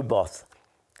at Oboth.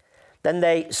 Then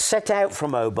they set out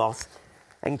from Oboth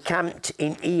and camped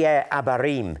in Iyer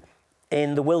Abarim,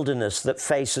 in the wilderness that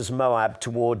faces Moab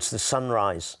towards the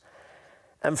sunrise.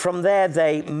 And from there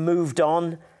they moved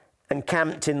on and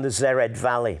camped in the Zered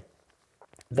Valley.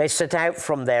 They set out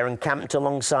from there and camped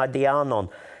alongside the Arnon,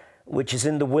 which is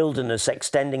in the wilderness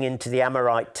extending into the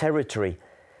Amorite territory.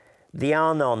 The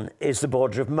Arnon is the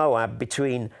border of Moab,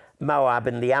 between Moab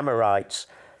and the Amorites.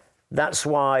 That's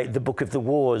why the book of the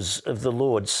wars of the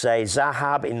Lord says,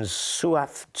 Zahab in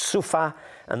Suphah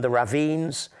and the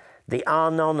ravines, the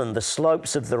Arnon and the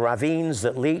slopes of the ravines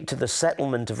that lead to the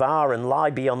settlement of Ar and lie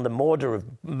beyond the border of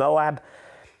Moab.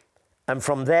 And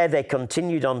from there they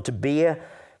continued on to Beer,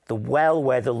 the well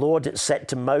where the Lord had said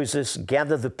to Moses,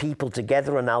 gather the people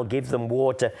together and I'll give them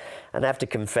water. And I have to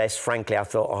confess, frankly, I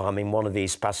thought, I'm in one of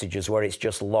these passages where it's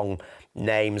just long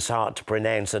names, hard to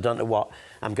pronounce. I don't know what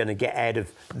I'm going to get out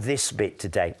of this bit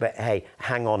today. But hey,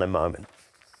 hang on a moment.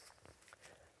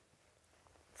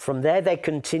 From there they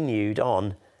continued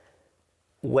on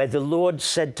where the Lord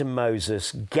said to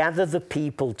Moses, gather the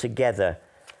people together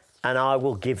and I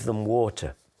will give them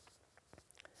water.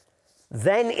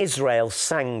 Then Israel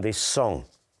sang this song.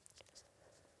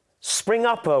 Spring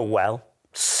up, O well,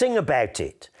 sing about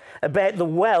it, about the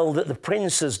well that the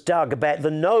princes dug, about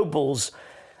the nobles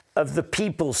of the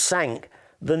people sank,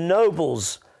 the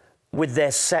nobles with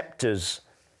their scepters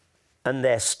and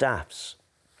their staffs.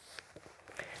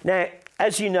 Now,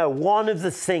 as you know, one of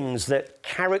the things that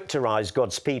characterized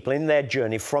God's people in their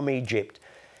journey from Egypt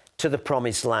to the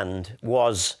Promised Land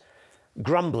was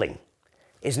grumbling.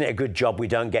 Isn't it a good job we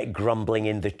don't get grumbling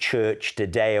in the church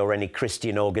today or any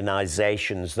Christian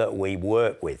organizations that we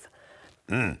work with?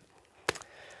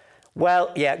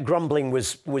 Well, yeah, grumbling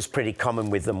was pretty common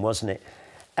with them, wasn't it?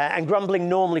 And grumbling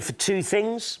normally for two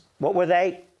things. What were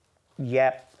they?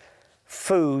 Yeah,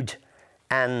 food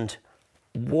and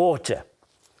water.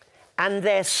 And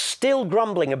they're still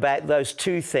grumbling about those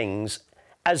two things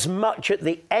as much at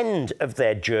the end of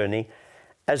their journey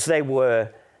as they were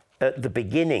at the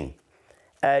beginning.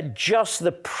 Just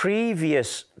the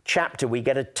previous chapter, we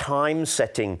get a time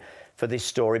setting for this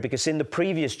story, because in the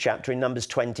previous chapter, in Numbers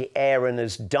 20, Aaron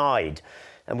has died.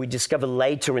 And we discover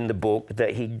later in the book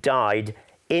that he died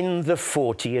in the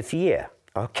 40th year.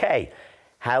 Okay,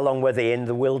 how long were they in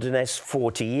the wilderness?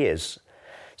 40 years.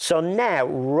 So now,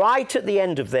 right at the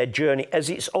end of their journey,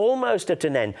 as it's almost at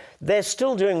an end, they're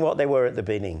still doing what they were at the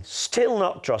beginning, still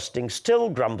not trusting, still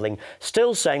grumbling,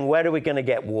 still saying, where are we going to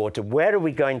get water? Where are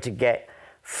we going to get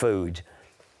food?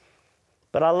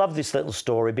 But I love this little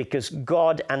story because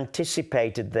God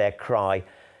anticipated their cry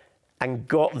and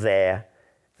got there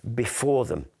before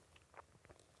them.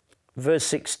 Verse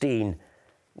 16,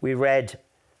 we read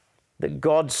that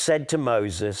God said to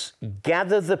Moses,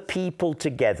 gather the people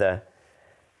together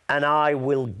and I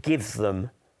will give them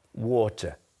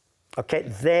water. Okay,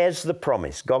 there's the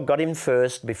promise. God got in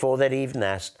first before they'd even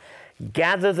asked.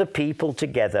 Gather the people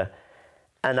together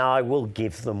and I will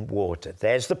give them water.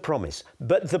 There's the promise.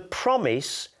 But the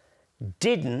promise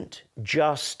didn't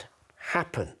just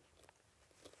happen.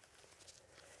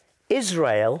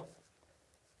 Israel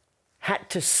had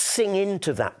to sing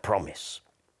into that promise.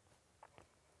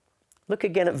 Look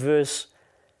again at verse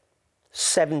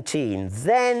 17.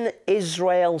 Then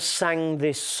Israel sang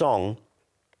this song,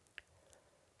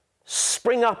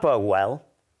 spring up, O well,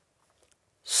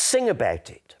 sing about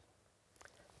it.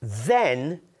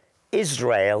 Then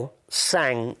Israel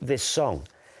sang this song.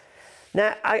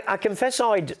 Now, I confess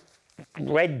I'd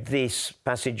read this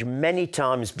passage many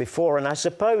times before, and I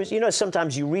suppose,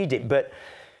 sometimes you read it, but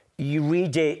you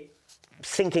read it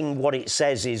thinking what it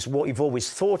says is what you've always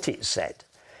thought it said.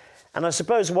 And I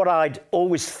suppose what I'd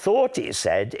always thought it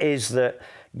said is that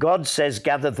God says,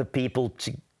 gather the people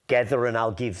together and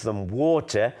I'll give them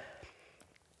water.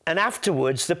 And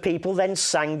afterwards, the people then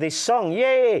sang this song.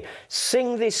 Yay,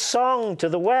 sing this song to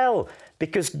the well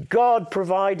because God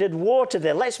provided water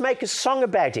there. Let's make a song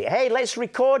about it. Hey, let's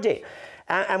record it.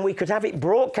 And we could have it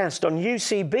broadcast on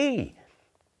UCB.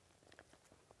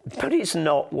 But it's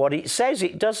not what it says.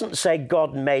 It doesn't say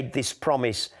God made this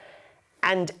promise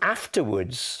and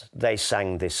afterwards they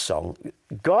sang this song.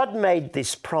 God made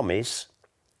this promise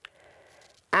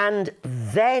and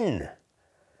then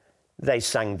they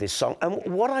sang this song. And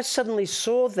what I suddenly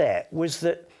saw there was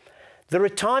that there are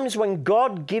times when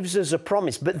God gives us a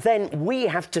promise, but then we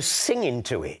have to sing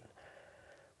into it.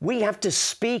 We have to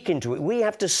speak into it. We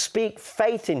have to speak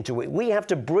faith into it. We have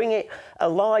to bring it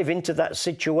alive into that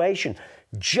situation.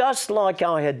 Just like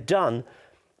I had done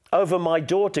over my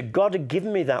daughter. God had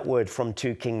given me that word from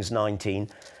 2 Kings 19.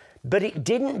 But it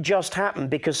didn't just happen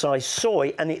because I saw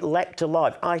it and it leapt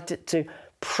alive. I had to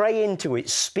pray into it,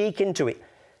 speak into it,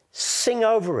 sing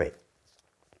over it.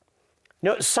 You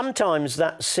know, sometimes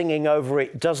that singing over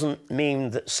it doesn't mean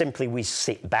that simply we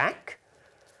sit back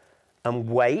and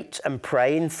wait and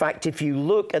pray. In fact, if you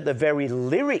look at the very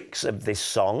lyrics of this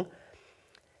song,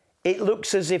 it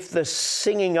looks as if the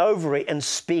singing over it and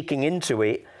speaking into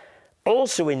it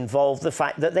also involved the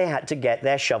fact that they had to get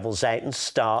their shovels out and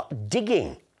start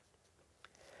digging.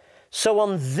 So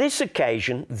on this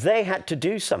occasion, they had to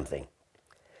do something.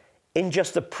 In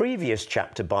just the previous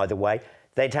chapter, by the way,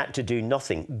 they'd had to do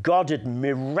nothing. God had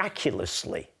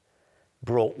miraculously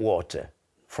brought water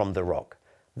from the rock.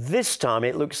 This time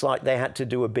it looks like they had to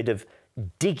do a bit of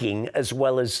digging as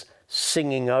well as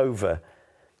singing over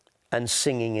and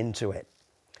singing into it.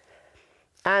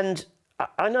 And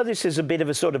I know this is a bit of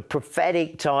a sort of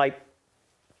prophetic type,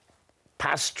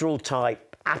 pastoral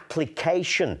type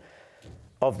application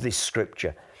of this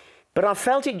scripture, but I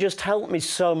felt it just helped me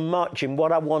so much in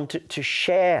what I wanted to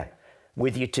share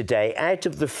with you today out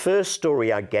of the first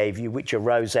story I gave you, which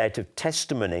arose out of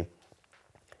testimony,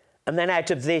 and then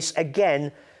out of this,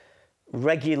 again,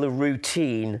 regular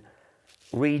routine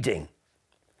reading.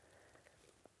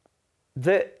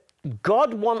 That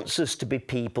God wants us to be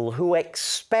people who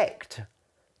expect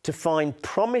to find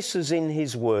promises in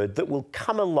His Word that will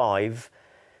come alive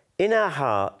in our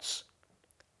hearts,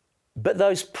 but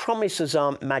those promises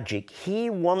aren't magic. He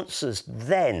wants us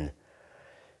then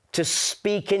to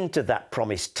speak into that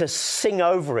promise, to sing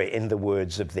over it in the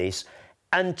words of this,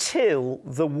 until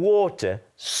the water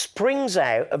springs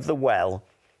out of the well,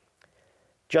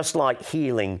 just like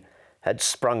healing had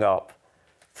sprung up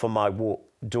for my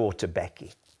daughter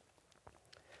Becky.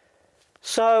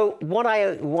 So what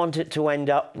I wanted to end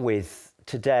up with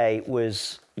today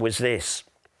was this.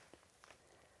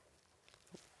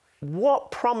 What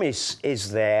promise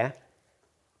is there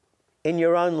in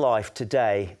your own life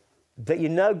today that you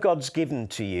know God's given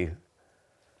to you,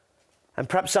 and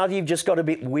perhaps either you've just got a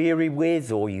bit weary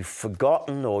with, or you've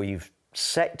forgotten, or you've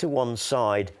set to one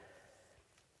side,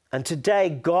 and today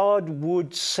God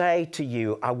would say to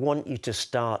you, I want you to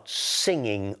start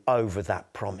singing over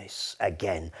that promise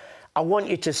again. I want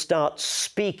you to start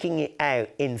speaking it out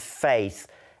in faith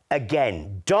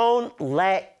again. Don't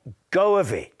let go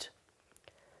of it.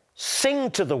 Sing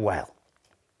to the well.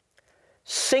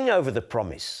 Sing over the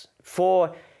promise.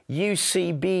 For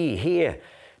UCB here,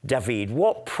 David,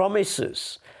 what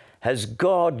promises has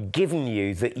God given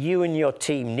you that you and your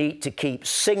team need to keep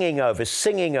singing over,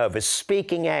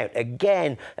 speaking out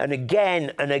again and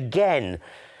again and again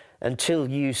until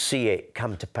you see it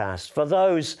come to pass? For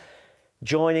those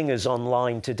joining us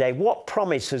online today, what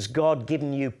promise has God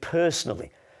given you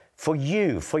personally, for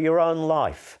you, for your own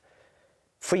life,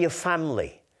 for your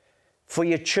family, for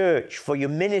your church, for your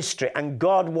ministry? And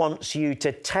God wants you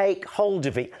to take hold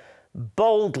of it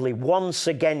boldly once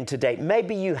again today.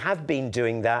 Maybe you have been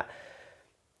doing that,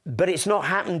 but it's not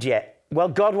happened yet. Well,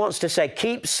 God wants to say,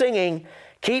 keep singing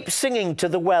to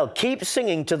the well, keep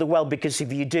singing to the well, because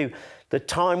if you do, the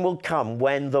time will come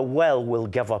when the well will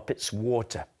give up its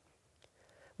water.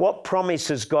 What promise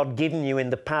has God given you in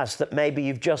the past that maybe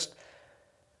you've just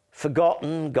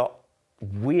forgotten, got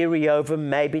weary over,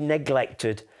 maybe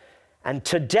neglected? And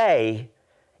today,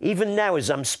 even now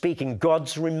as I'm speaking,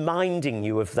 God's reminding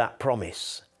you of that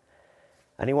promise.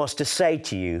 And He wants to say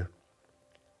to you,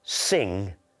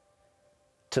 sing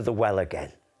to the well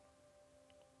again.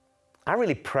 I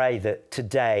really pray that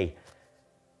today,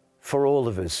 for all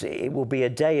of us, it will be a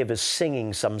day of us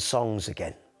singing some songs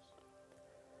again.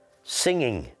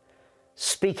 Singing,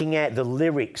 speaking out the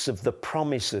lyrics of the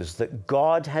promises that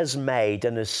God has made,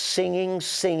 and as singing,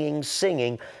 speaking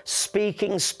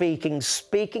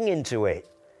into it,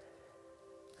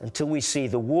 until we see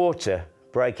the water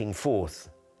breaking forth,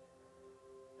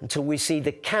 until we see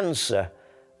the cancer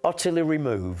utterly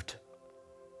removed,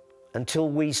 until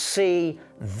we see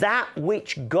that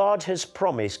which God has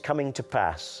promised coming to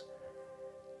pass,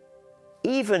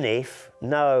 even if,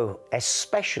 no,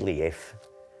 especially if,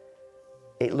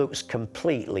 it looks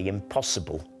completely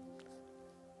impossible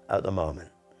at the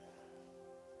moment.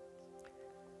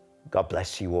 God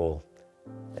bless you all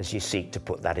as you seek to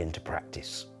put that into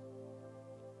practice.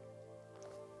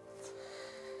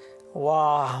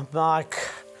 Wow, Mike,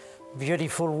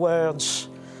 Beautiful words,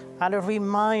 and a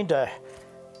reminder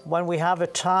when we have a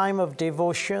time of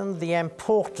devotion, the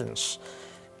importance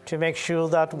to make sure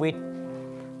that we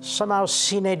somehow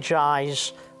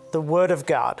synergize the Word of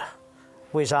God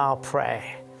with our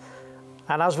prayer.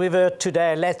 And as we've heard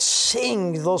today, let's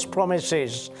sing those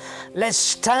promises. Let's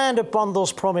stand upon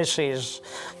those promises.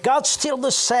 God's still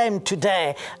the same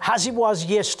today as He was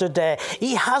yesterday.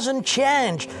 He hasn't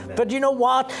changed. Amen. But you know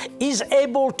what? He's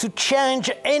able to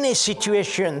change any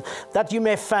situation that you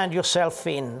may find yourself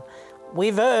in.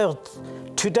 We've heard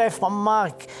today from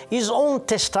Mark his own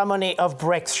testimony of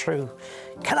breakthrough.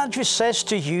 Can I just say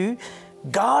to you,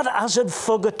 God hasn't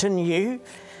forgotten you,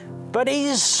 but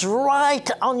He's right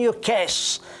on your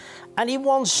case. And He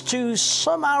wants to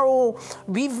somehow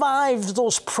revive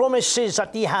those promises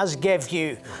that He has gave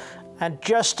you. And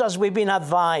just as we've been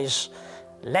advised,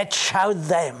 let's shout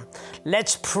them,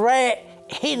 let's pray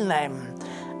in them,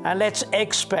 and let's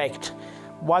expect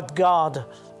what God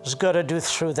is going to do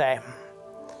through them.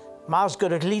 Mark's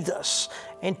going to lead us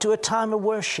into a time of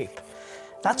worship.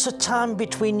 That's a time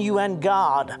between you and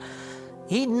God.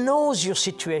 He knows your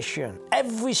situation,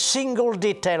 every single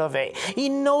detail of it. He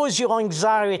knows your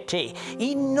anxiety.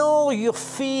 He knows your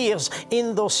fears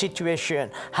in those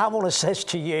situations. I want to say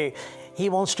to you, He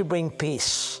wants to bring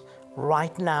peace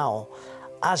right now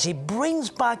as He brings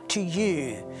back to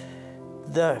you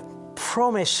the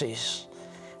promises.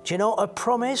 Do you know a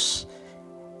promise,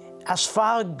 as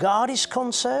far as God is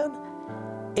concerned,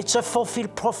 it's a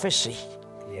fulfilled prophecy.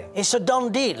 Yeah. It's a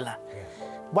done deal.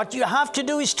 What you have to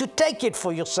do is to take it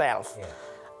for yourself. Yeah.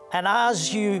 And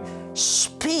as you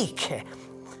speak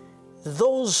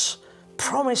those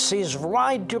promises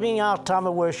right during our time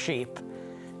of worship,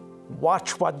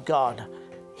 watch what God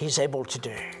is able to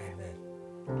do. Amen.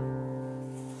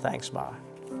 Thanks, Mark.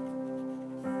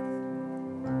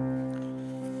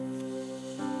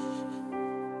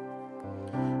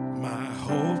 My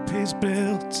hope is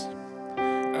built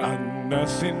on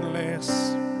nothing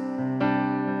less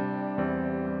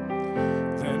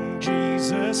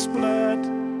Jesus' blood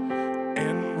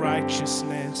and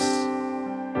righteousness.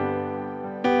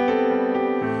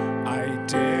 I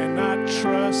dare not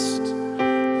trust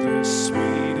the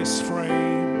sweetest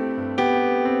frame,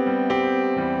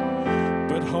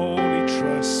 but wholly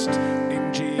trust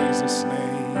in Jesus'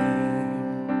 name.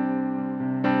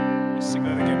 Let's sing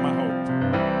that again, my hope.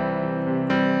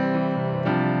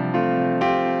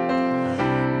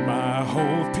 My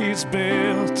hope is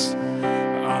built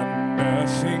on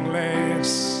nothing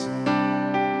less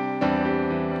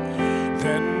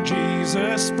than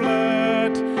Jesus'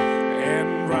 blood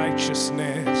and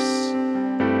righteousness.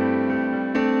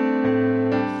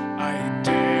 I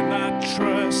dare not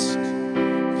trust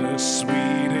the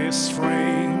sweetest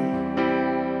frame,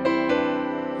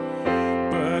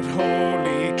 but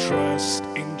wholly trust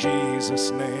in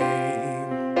Jesus' name.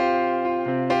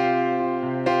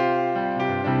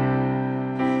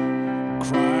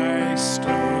 Christ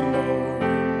alone,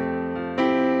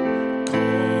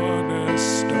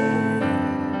 cornerstone,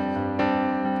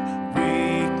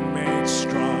 weak made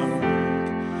strong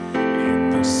in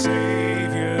the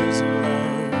Savior's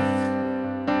love.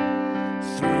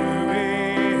 Through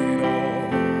it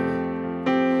all,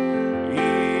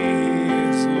 He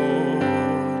is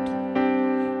Lord,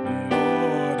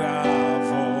 Lord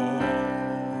of all.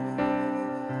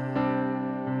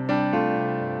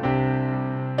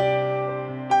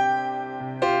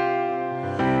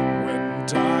 When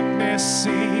darkness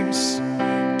seems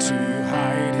to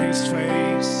hide His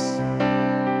face,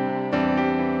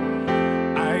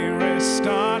 I rest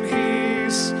on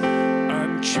His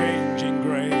unchanging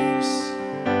grace.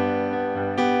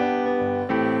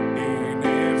 In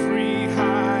every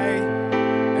high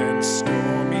and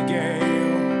stormy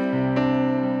gale,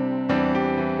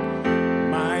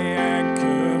 my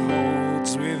anchor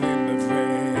holds within the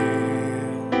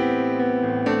veil.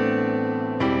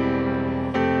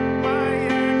 My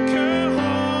anchor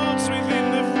holds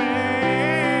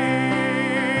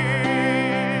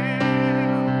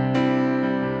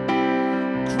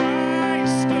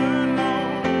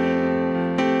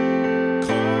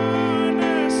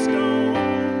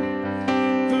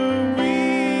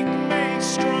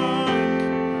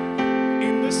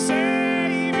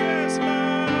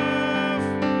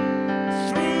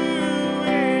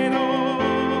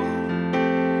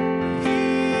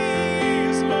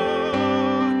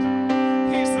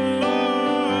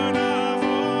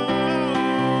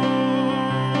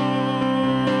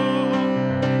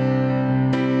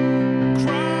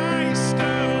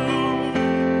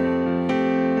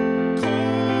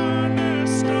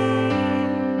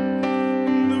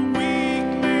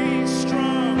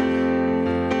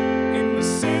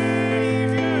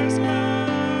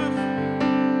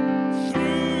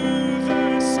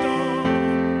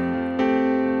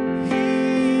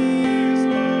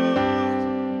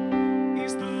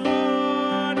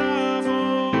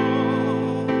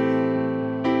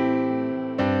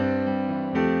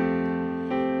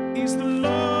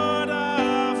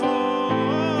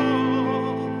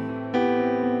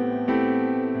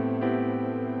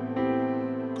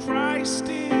Christ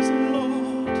is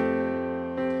Lord.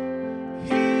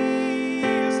 He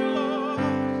is Lord,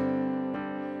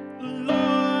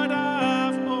 Lord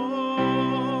of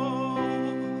all.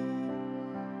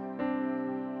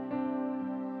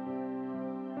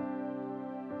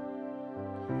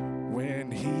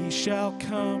 When he shall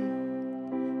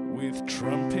come with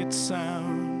trumpet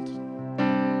sound,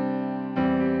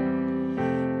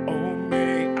 oh,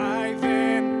 may I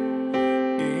then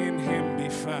in him be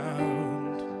found,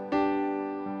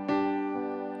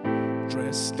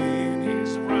 dressed in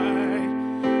his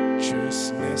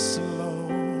righteousness alone,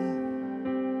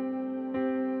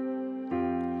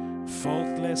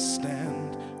 faultless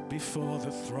stand before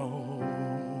the throne.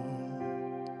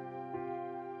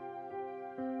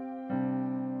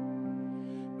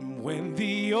 When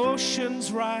the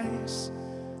oceans rise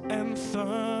and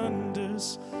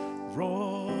thunders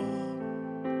roar,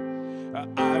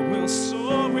 I will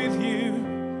soar with you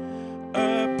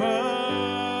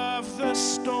above the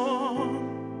storm.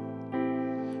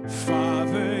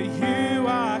 Father, you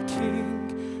are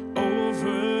king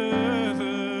over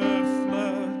the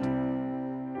flood.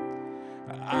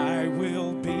 I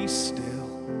will be still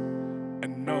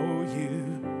and know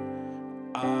you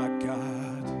are God.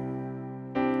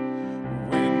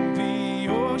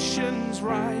 Oceans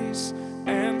rise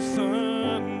and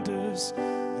thunders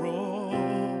roar,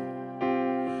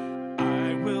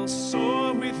 I will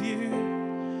soar with you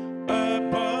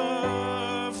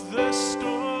above the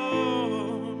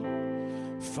storm.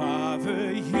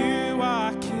 Father, you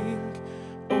are king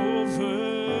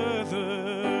over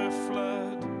the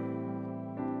flood.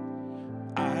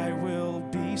 I will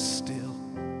be still,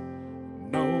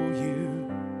 know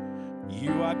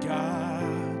you are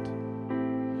God.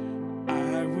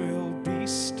 I will be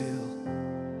still,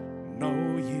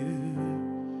 know you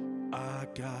are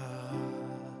God.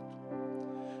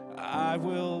 I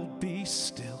will be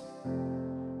still,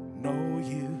 know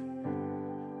you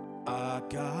are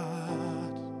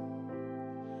God.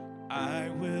 I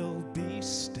will be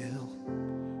still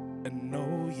and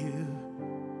know you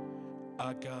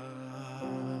are God.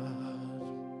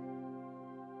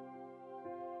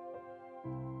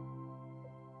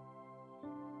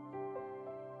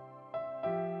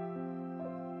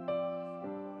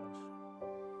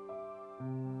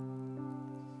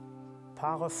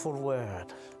 Powerful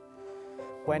word.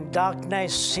 When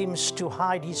darkness seems to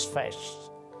hide his face,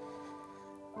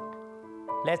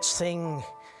 let's sing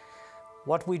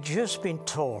what we've just been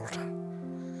told,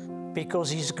 because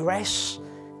his grace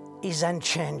is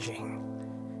unchanging.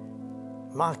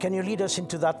 Mark, can you lead us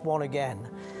into that one again?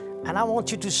 And I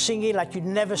want you to sing it like you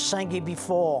never sang it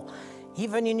before,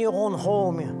 even in your own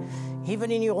home, even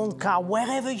in your own car,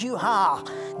 wherever you are.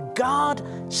 God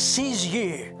sees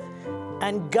you.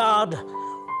 And God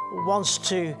wants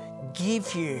to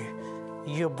give you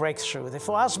your breakthrough.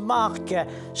 Therefore, as Mark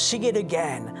sing it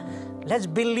again, let's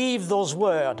believe those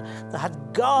words,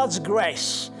 that God's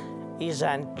grace is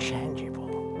unchangeable.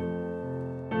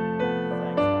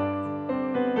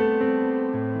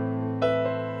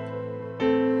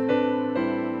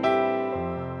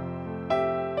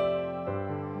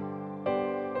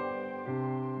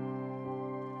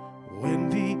 When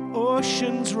the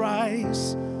oceans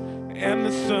rise and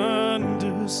the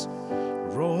thunders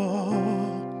roar,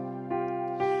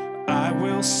 I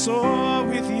will soar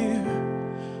with you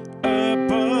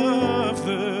above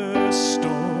the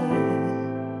storm.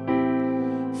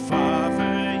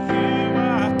 Father, you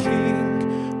are king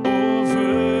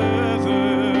over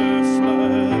the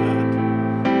flood.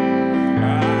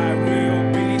 I will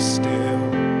be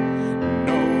still,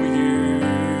 know you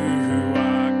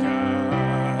are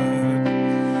God.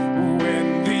 When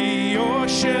the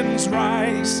oceans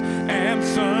rise and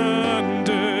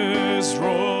thunders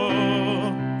roar,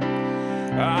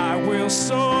 I will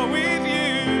soar with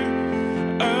you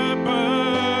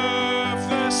above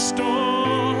the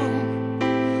storm.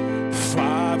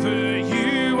 Father,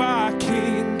 you are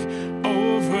king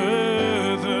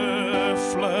over the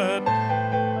flood.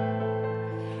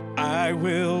 I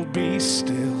will be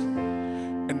still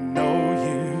and know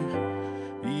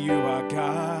you are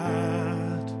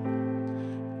God.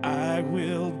 I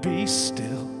will be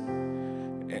still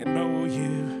and know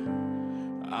you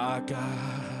are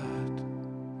God.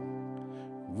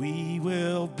 We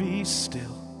will be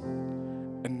still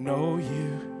and know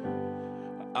you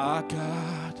are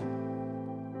God.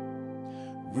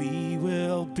 We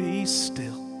will be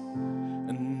still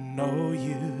and know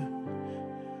you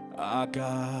are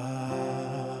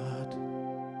God.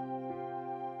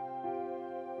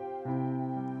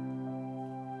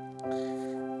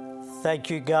 Thank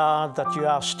you, God, that you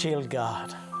are still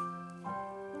God.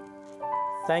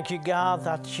 Thank you, God,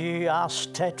 that you are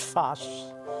steadfast.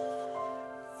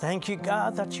 Thank you,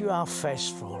 God, that you are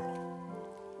faithful.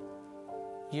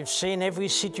 You've seen every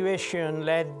situation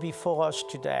laid before us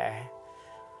today.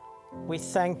 We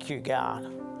thank you, God,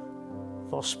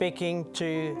 for speaking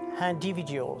to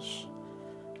individuals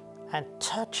and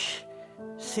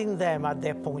touching them at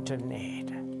their point of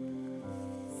need.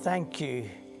 Thank you,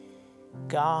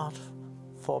 God,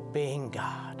 for being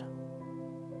God.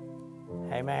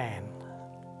 Amen.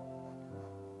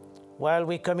 Well,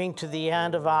 we're coming to the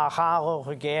end of our hour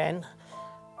again.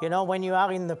 You know, when you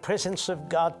are in the presence of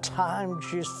God, time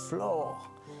just flows.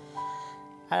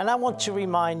 And I want to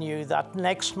remind you that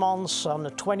next month, on the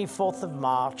 24th of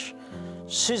March,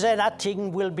 Suzanne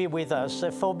Atting will be with us.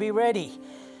 Therefore, be ready,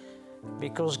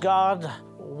 because God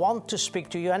wants to speak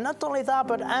to you. And not only that,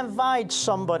 but invite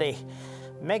somebody.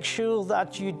 Make sure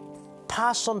that you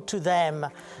pass on to them,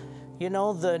 you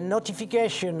know, the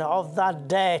notification of that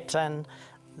date, and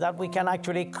that we can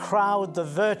actually crowd the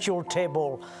virtual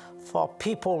table for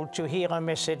people to hear a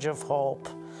message of hope.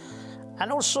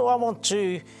 And also I want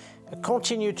to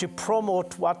continue to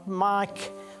promote what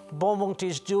Mike Beaumont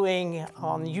is doing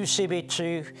on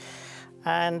UCB2.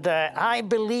 And I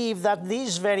believe that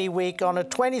this very week, on the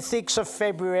 26th of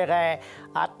February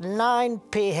at 9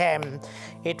 p.m.,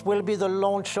 it will be the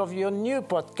launch of your new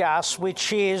podcast,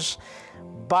 which is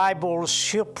Bible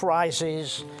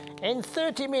Surprises in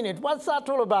 30 minutes. What's that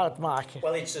all about, Mark?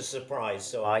 Well, it's a surprise,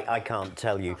 so I can't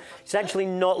tell you. It's actually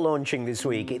not launching this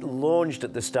week. It launched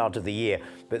at the start of the year,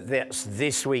 but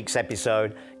this week's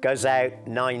episode goes out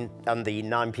on the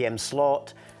 9 p.m.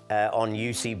 slot on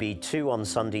UCB2 on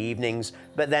Sunday evenings,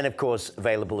 but then, of course,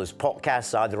 available as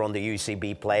podcasts, either on the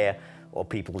UCB player or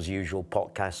people's usual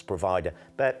podcast provider.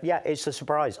 But yeah, it's a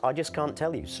surprise. I just can't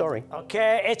tell you. Sorry.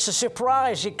 Okay, it's a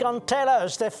surprise. You can't tell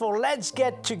us. Therefore, let's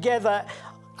get together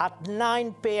at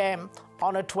 9 p.m.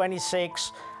 on the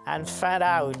 26th and find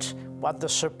out what the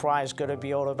surprise is going to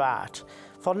be all about.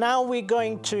 For now, we're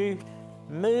going to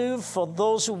move, for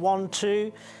those who want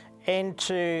to,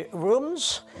 into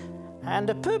rooms. And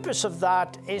the purpose of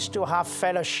that is to have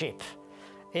fellowship,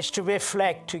 is to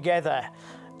reflect together.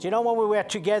 Do you know, when we were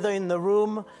together in the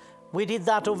room, we did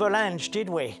that over lunch, did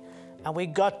we? And we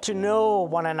got to know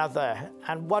one another.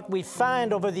 And what we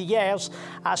find over the years,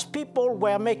 as people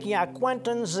were making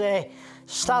acquaintance, they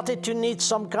started to need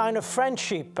some kind of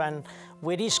friendship. And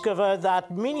we discovered that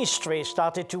ministry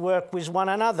started to work with one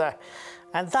another.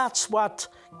 And that's what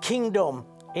kingdom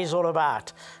is all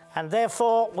about. And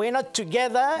therefore, we're not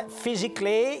together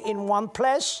physically in one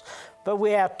place, but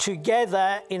we are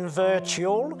together in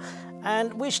virtual.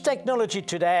 And with technology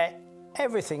today,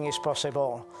 everything is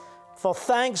possible. For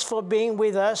thanks for being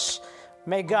with us.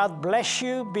 May God bless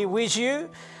you, be with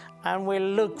you, and we'll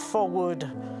look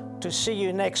forward to see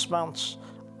you next month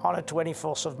on the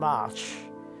 24th of March.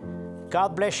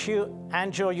 God bless you.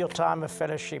 Enjoy your time of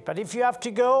fellowship. And if you have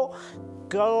to go,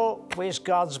 go with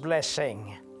God's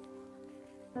blessing.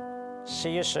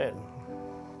 See you soon.